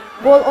babu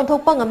goal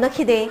onthokpa ngamna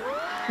khide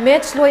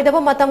match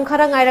loidaba matam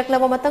khara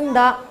ngairaklaba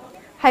matangda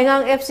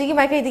Haingang FC gi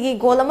maikai dagi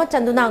goal ama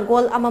chanduna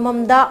goal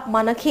amamamda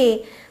manakhi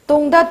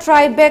tungda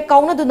try back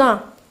kauna duna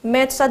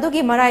match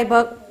adugi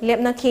maraibak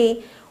lepna khi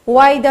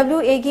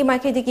YWA gi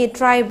maikedi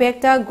try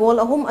back ta goal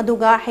ahum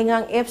aduga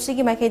Haingang FC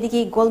gi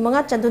maikedi goal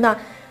manga chanduna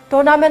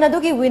tournament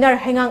adugi winner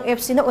Haingang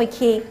FC na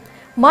oikhi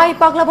mai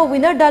paklaba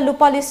winner da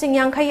lupa lising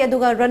yankhai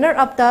aduga runner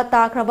up ta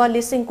takraba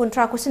lising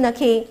kuntra kusina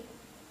khi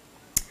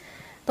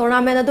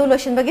tournament adu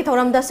loshinbagi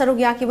thoram da saruk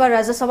yakiba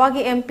Rajya Sabha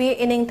gi MP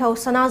ining thau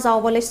sana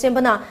zawba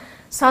lesembana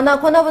sana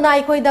khona bana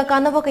ikoi da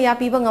kanaba kaya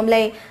piba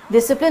ngamle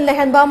discipline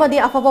lehanba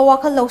madi afaba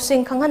wakhal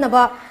losing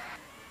khanghanaba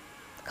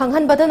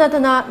Kanghan badana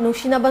tana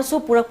nushina basu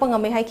purak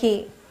pangame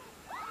haiki.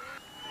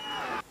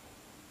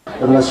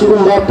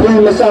 Sugumba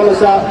film masa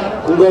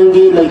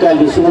kugangi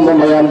laikali sugumba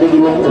mayam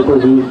begini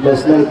ekodi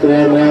national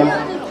player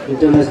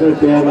international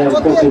player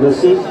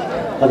possibility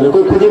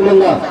adako kudi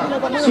manga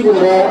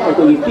sugumba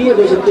ekodi pia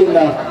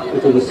besentingna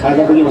ekodi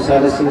sana bagi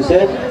masana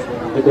singse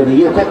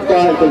ekodi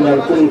yokatta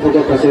ekodi kuning foto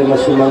pasir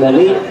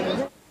masumanali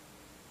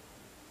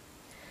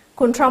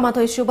Kuntra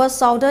Mathoi Shuba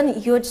Southern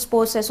Youth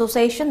Sports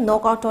Association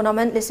Knockout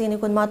Tournament Lisini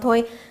Kun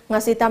Mathoi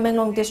ngasi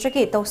Tamenglong District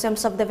ki Tausem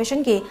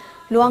Subdivision ki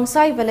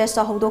Luangsai Village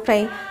sa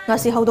Hodokrai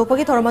ngasi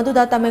Hodopagi Thormadu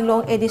da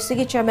Tamenglong ADC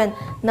ki Chairman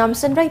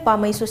Namsen Rai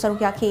Pamai su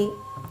sarukyaki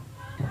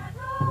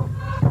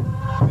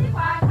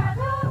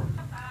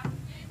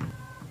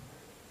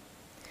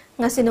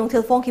ngasi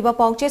nongthil phong ki ba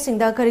pauche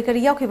singda kari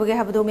kari yaw ki bage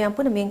habdo myam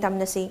pun meng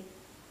tamnasi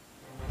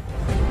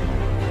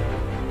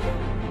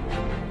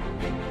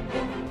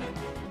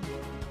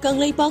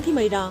Kanglai Paki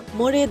Maida,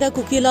 Moreda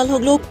Kukilal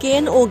Hoglop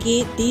KNO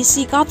gi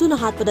DC Kaptuna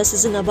Hatpada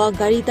Sizinaba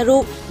Gari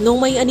Taruk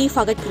Nongmai Ani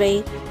Fagat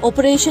Kray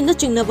Operation na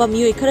Chingnaba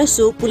Miyoi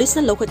Kharasu Police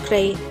na Lokat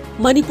Kray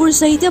Manipur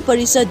Sahitya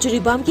Parishad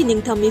Jiribam ki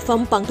Ningtham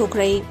Mifam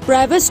Pangthokray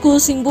Private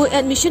School Singbu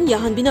Admission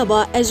Yahan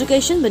Binaba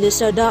Education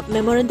Minister da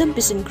Memorandum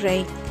Pisin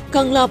Kray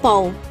Kangla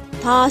Pau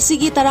था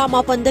असिगी तरा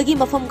मापनदगी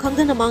मफम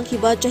खंगदना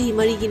मांगखिबा चाही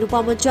मरीगी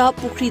नुपा मचा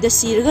पुखरीदा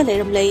सीरगा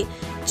लेरमलै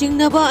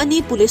चिंगनबा अनि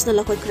पुलिसना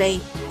लखोखरै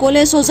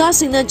college ओजा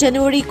सिंगना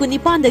जनवरी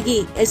 19 दगी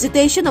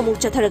agitation अमुक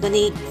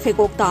चथरगनी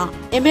फेकोक्ता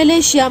MLA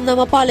श्यामना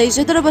Mopa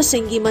लेजदरबा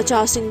सिंगी मचा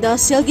सिंगदा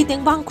सेलगी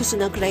तेंगबांग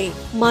खुसनखरै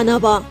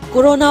मानबा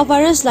corona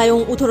virus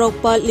लायोंग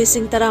उथोरकपा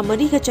लिसिंग तरा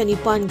मरीगा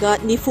चनिपान गा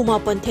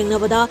निफुमापन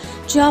थेंगनबदा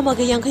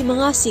चामगा यांखै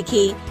मंगा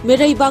सिखी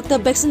मेरैबागता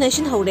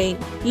vaccination हौरे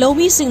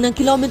लौमी सिंगना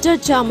kilometre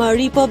Chama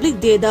Republic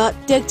day दा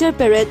tractor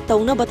parade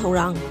तौनबा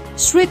थौरांग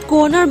street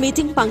corner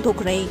meeting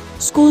पांगथोखरै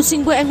school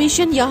सिंगबो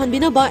admission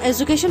याहनबिनबा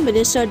education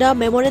minister दा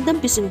मेमोरेंडम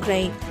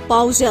पिसिनखरै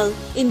पाउजेल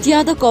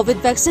इंडिया दा कोविड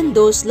वैक्सीन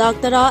डोज लाख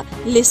तरा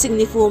लिसिंग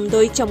निफुम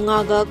दोई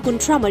चमगागा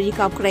कुंट्रा मरी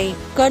कापखरै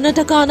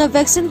कर्नाटका ना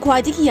वैक्सीन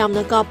ख्वाइदिगी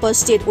यामना कापा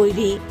स्टेट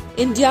ओइरी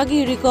इंडिया की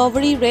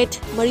रिकवरी रेट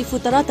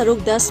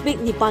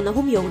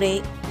 43.9 यौरे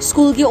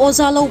स्कूल की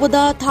ओजा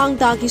लौबदा थांग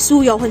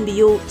तागिसु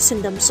याहनबियु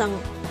सिंदम संग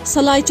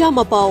सलाइचा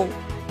मपाउ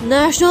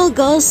national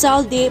girls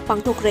child day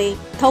पांगथोखरै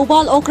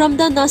Thoubal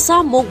ओक्रमदा नसा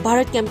mock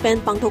Bharat campaign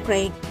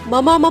पांगथोखरै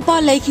mama Mopa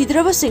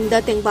लेखिद्रबा सिंगदा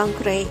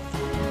तेंगबांखरै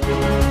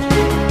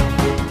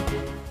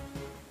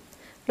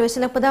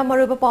लोइसलपदा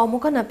मरुबा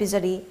पाउमुका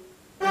नपिजरी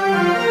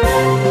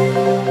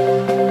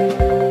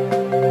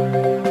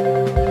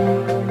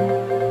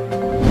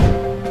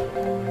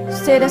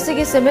state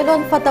असिगी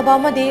सेमेलोन फतबा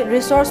मदि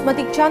रिसोर्स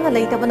मतिक चाना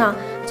लेतबना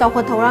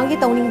चौखत थौरांगी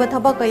तौनिंगबा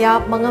थबक कया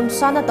मंगम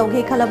साना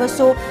तौगे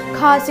खलबसु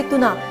खा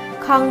सिक्तुना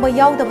खांगबा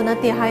यावदबा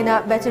नते हाइना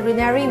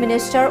वेटरिनरी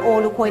मिनिस्टर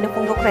ओलुखोइना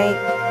फोंदोखरै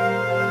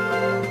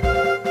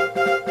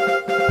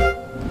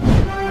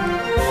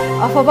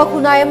अफबा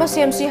खुनाय अमा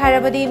सेमसी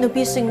हाइरबदी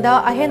नुपी सिंगदा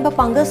अहेनबा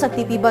पांगल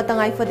शक्ति पीबा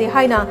तंगाई फदे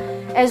हाइना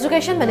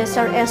एजुकेशन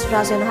मिनिस्टर एस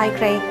राजन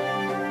हाइख्रै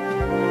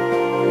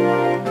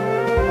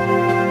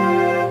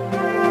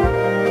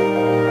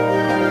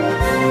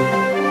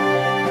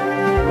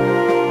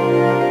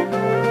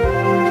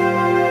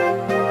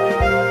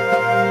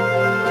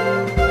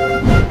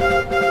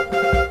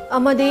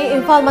अमदे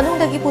इम्फाल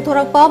मनुंगदगी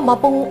पुथोरकपा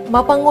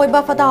मपंग ओइबा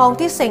फता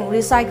हाउटी सिंग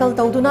रिसाइकल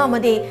तौदुना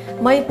अमदे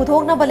मई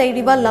पुथोकनबा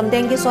लेरिबा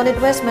लमदेंगी solid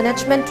waste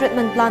management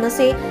treatment plan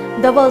असे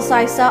डबल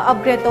साइज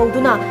अपग्रेड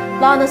तौदुना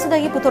प्लान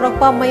असदगी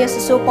पुथोरकपा मई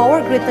अससु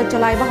पावर ग्रिड ता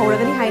चलाइबा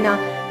हौरगनी हाइना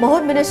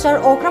महुत minister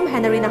Okram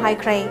हेनरीना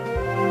हाइख्रै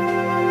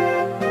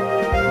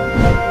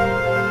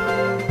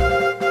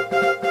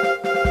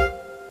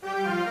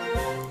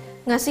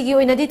ngasi gi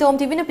oinadi tom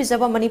tv na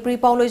pizaba manipuri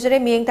pauloizare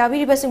mieng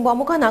tabiri basing bo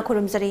amuka na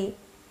khurumjari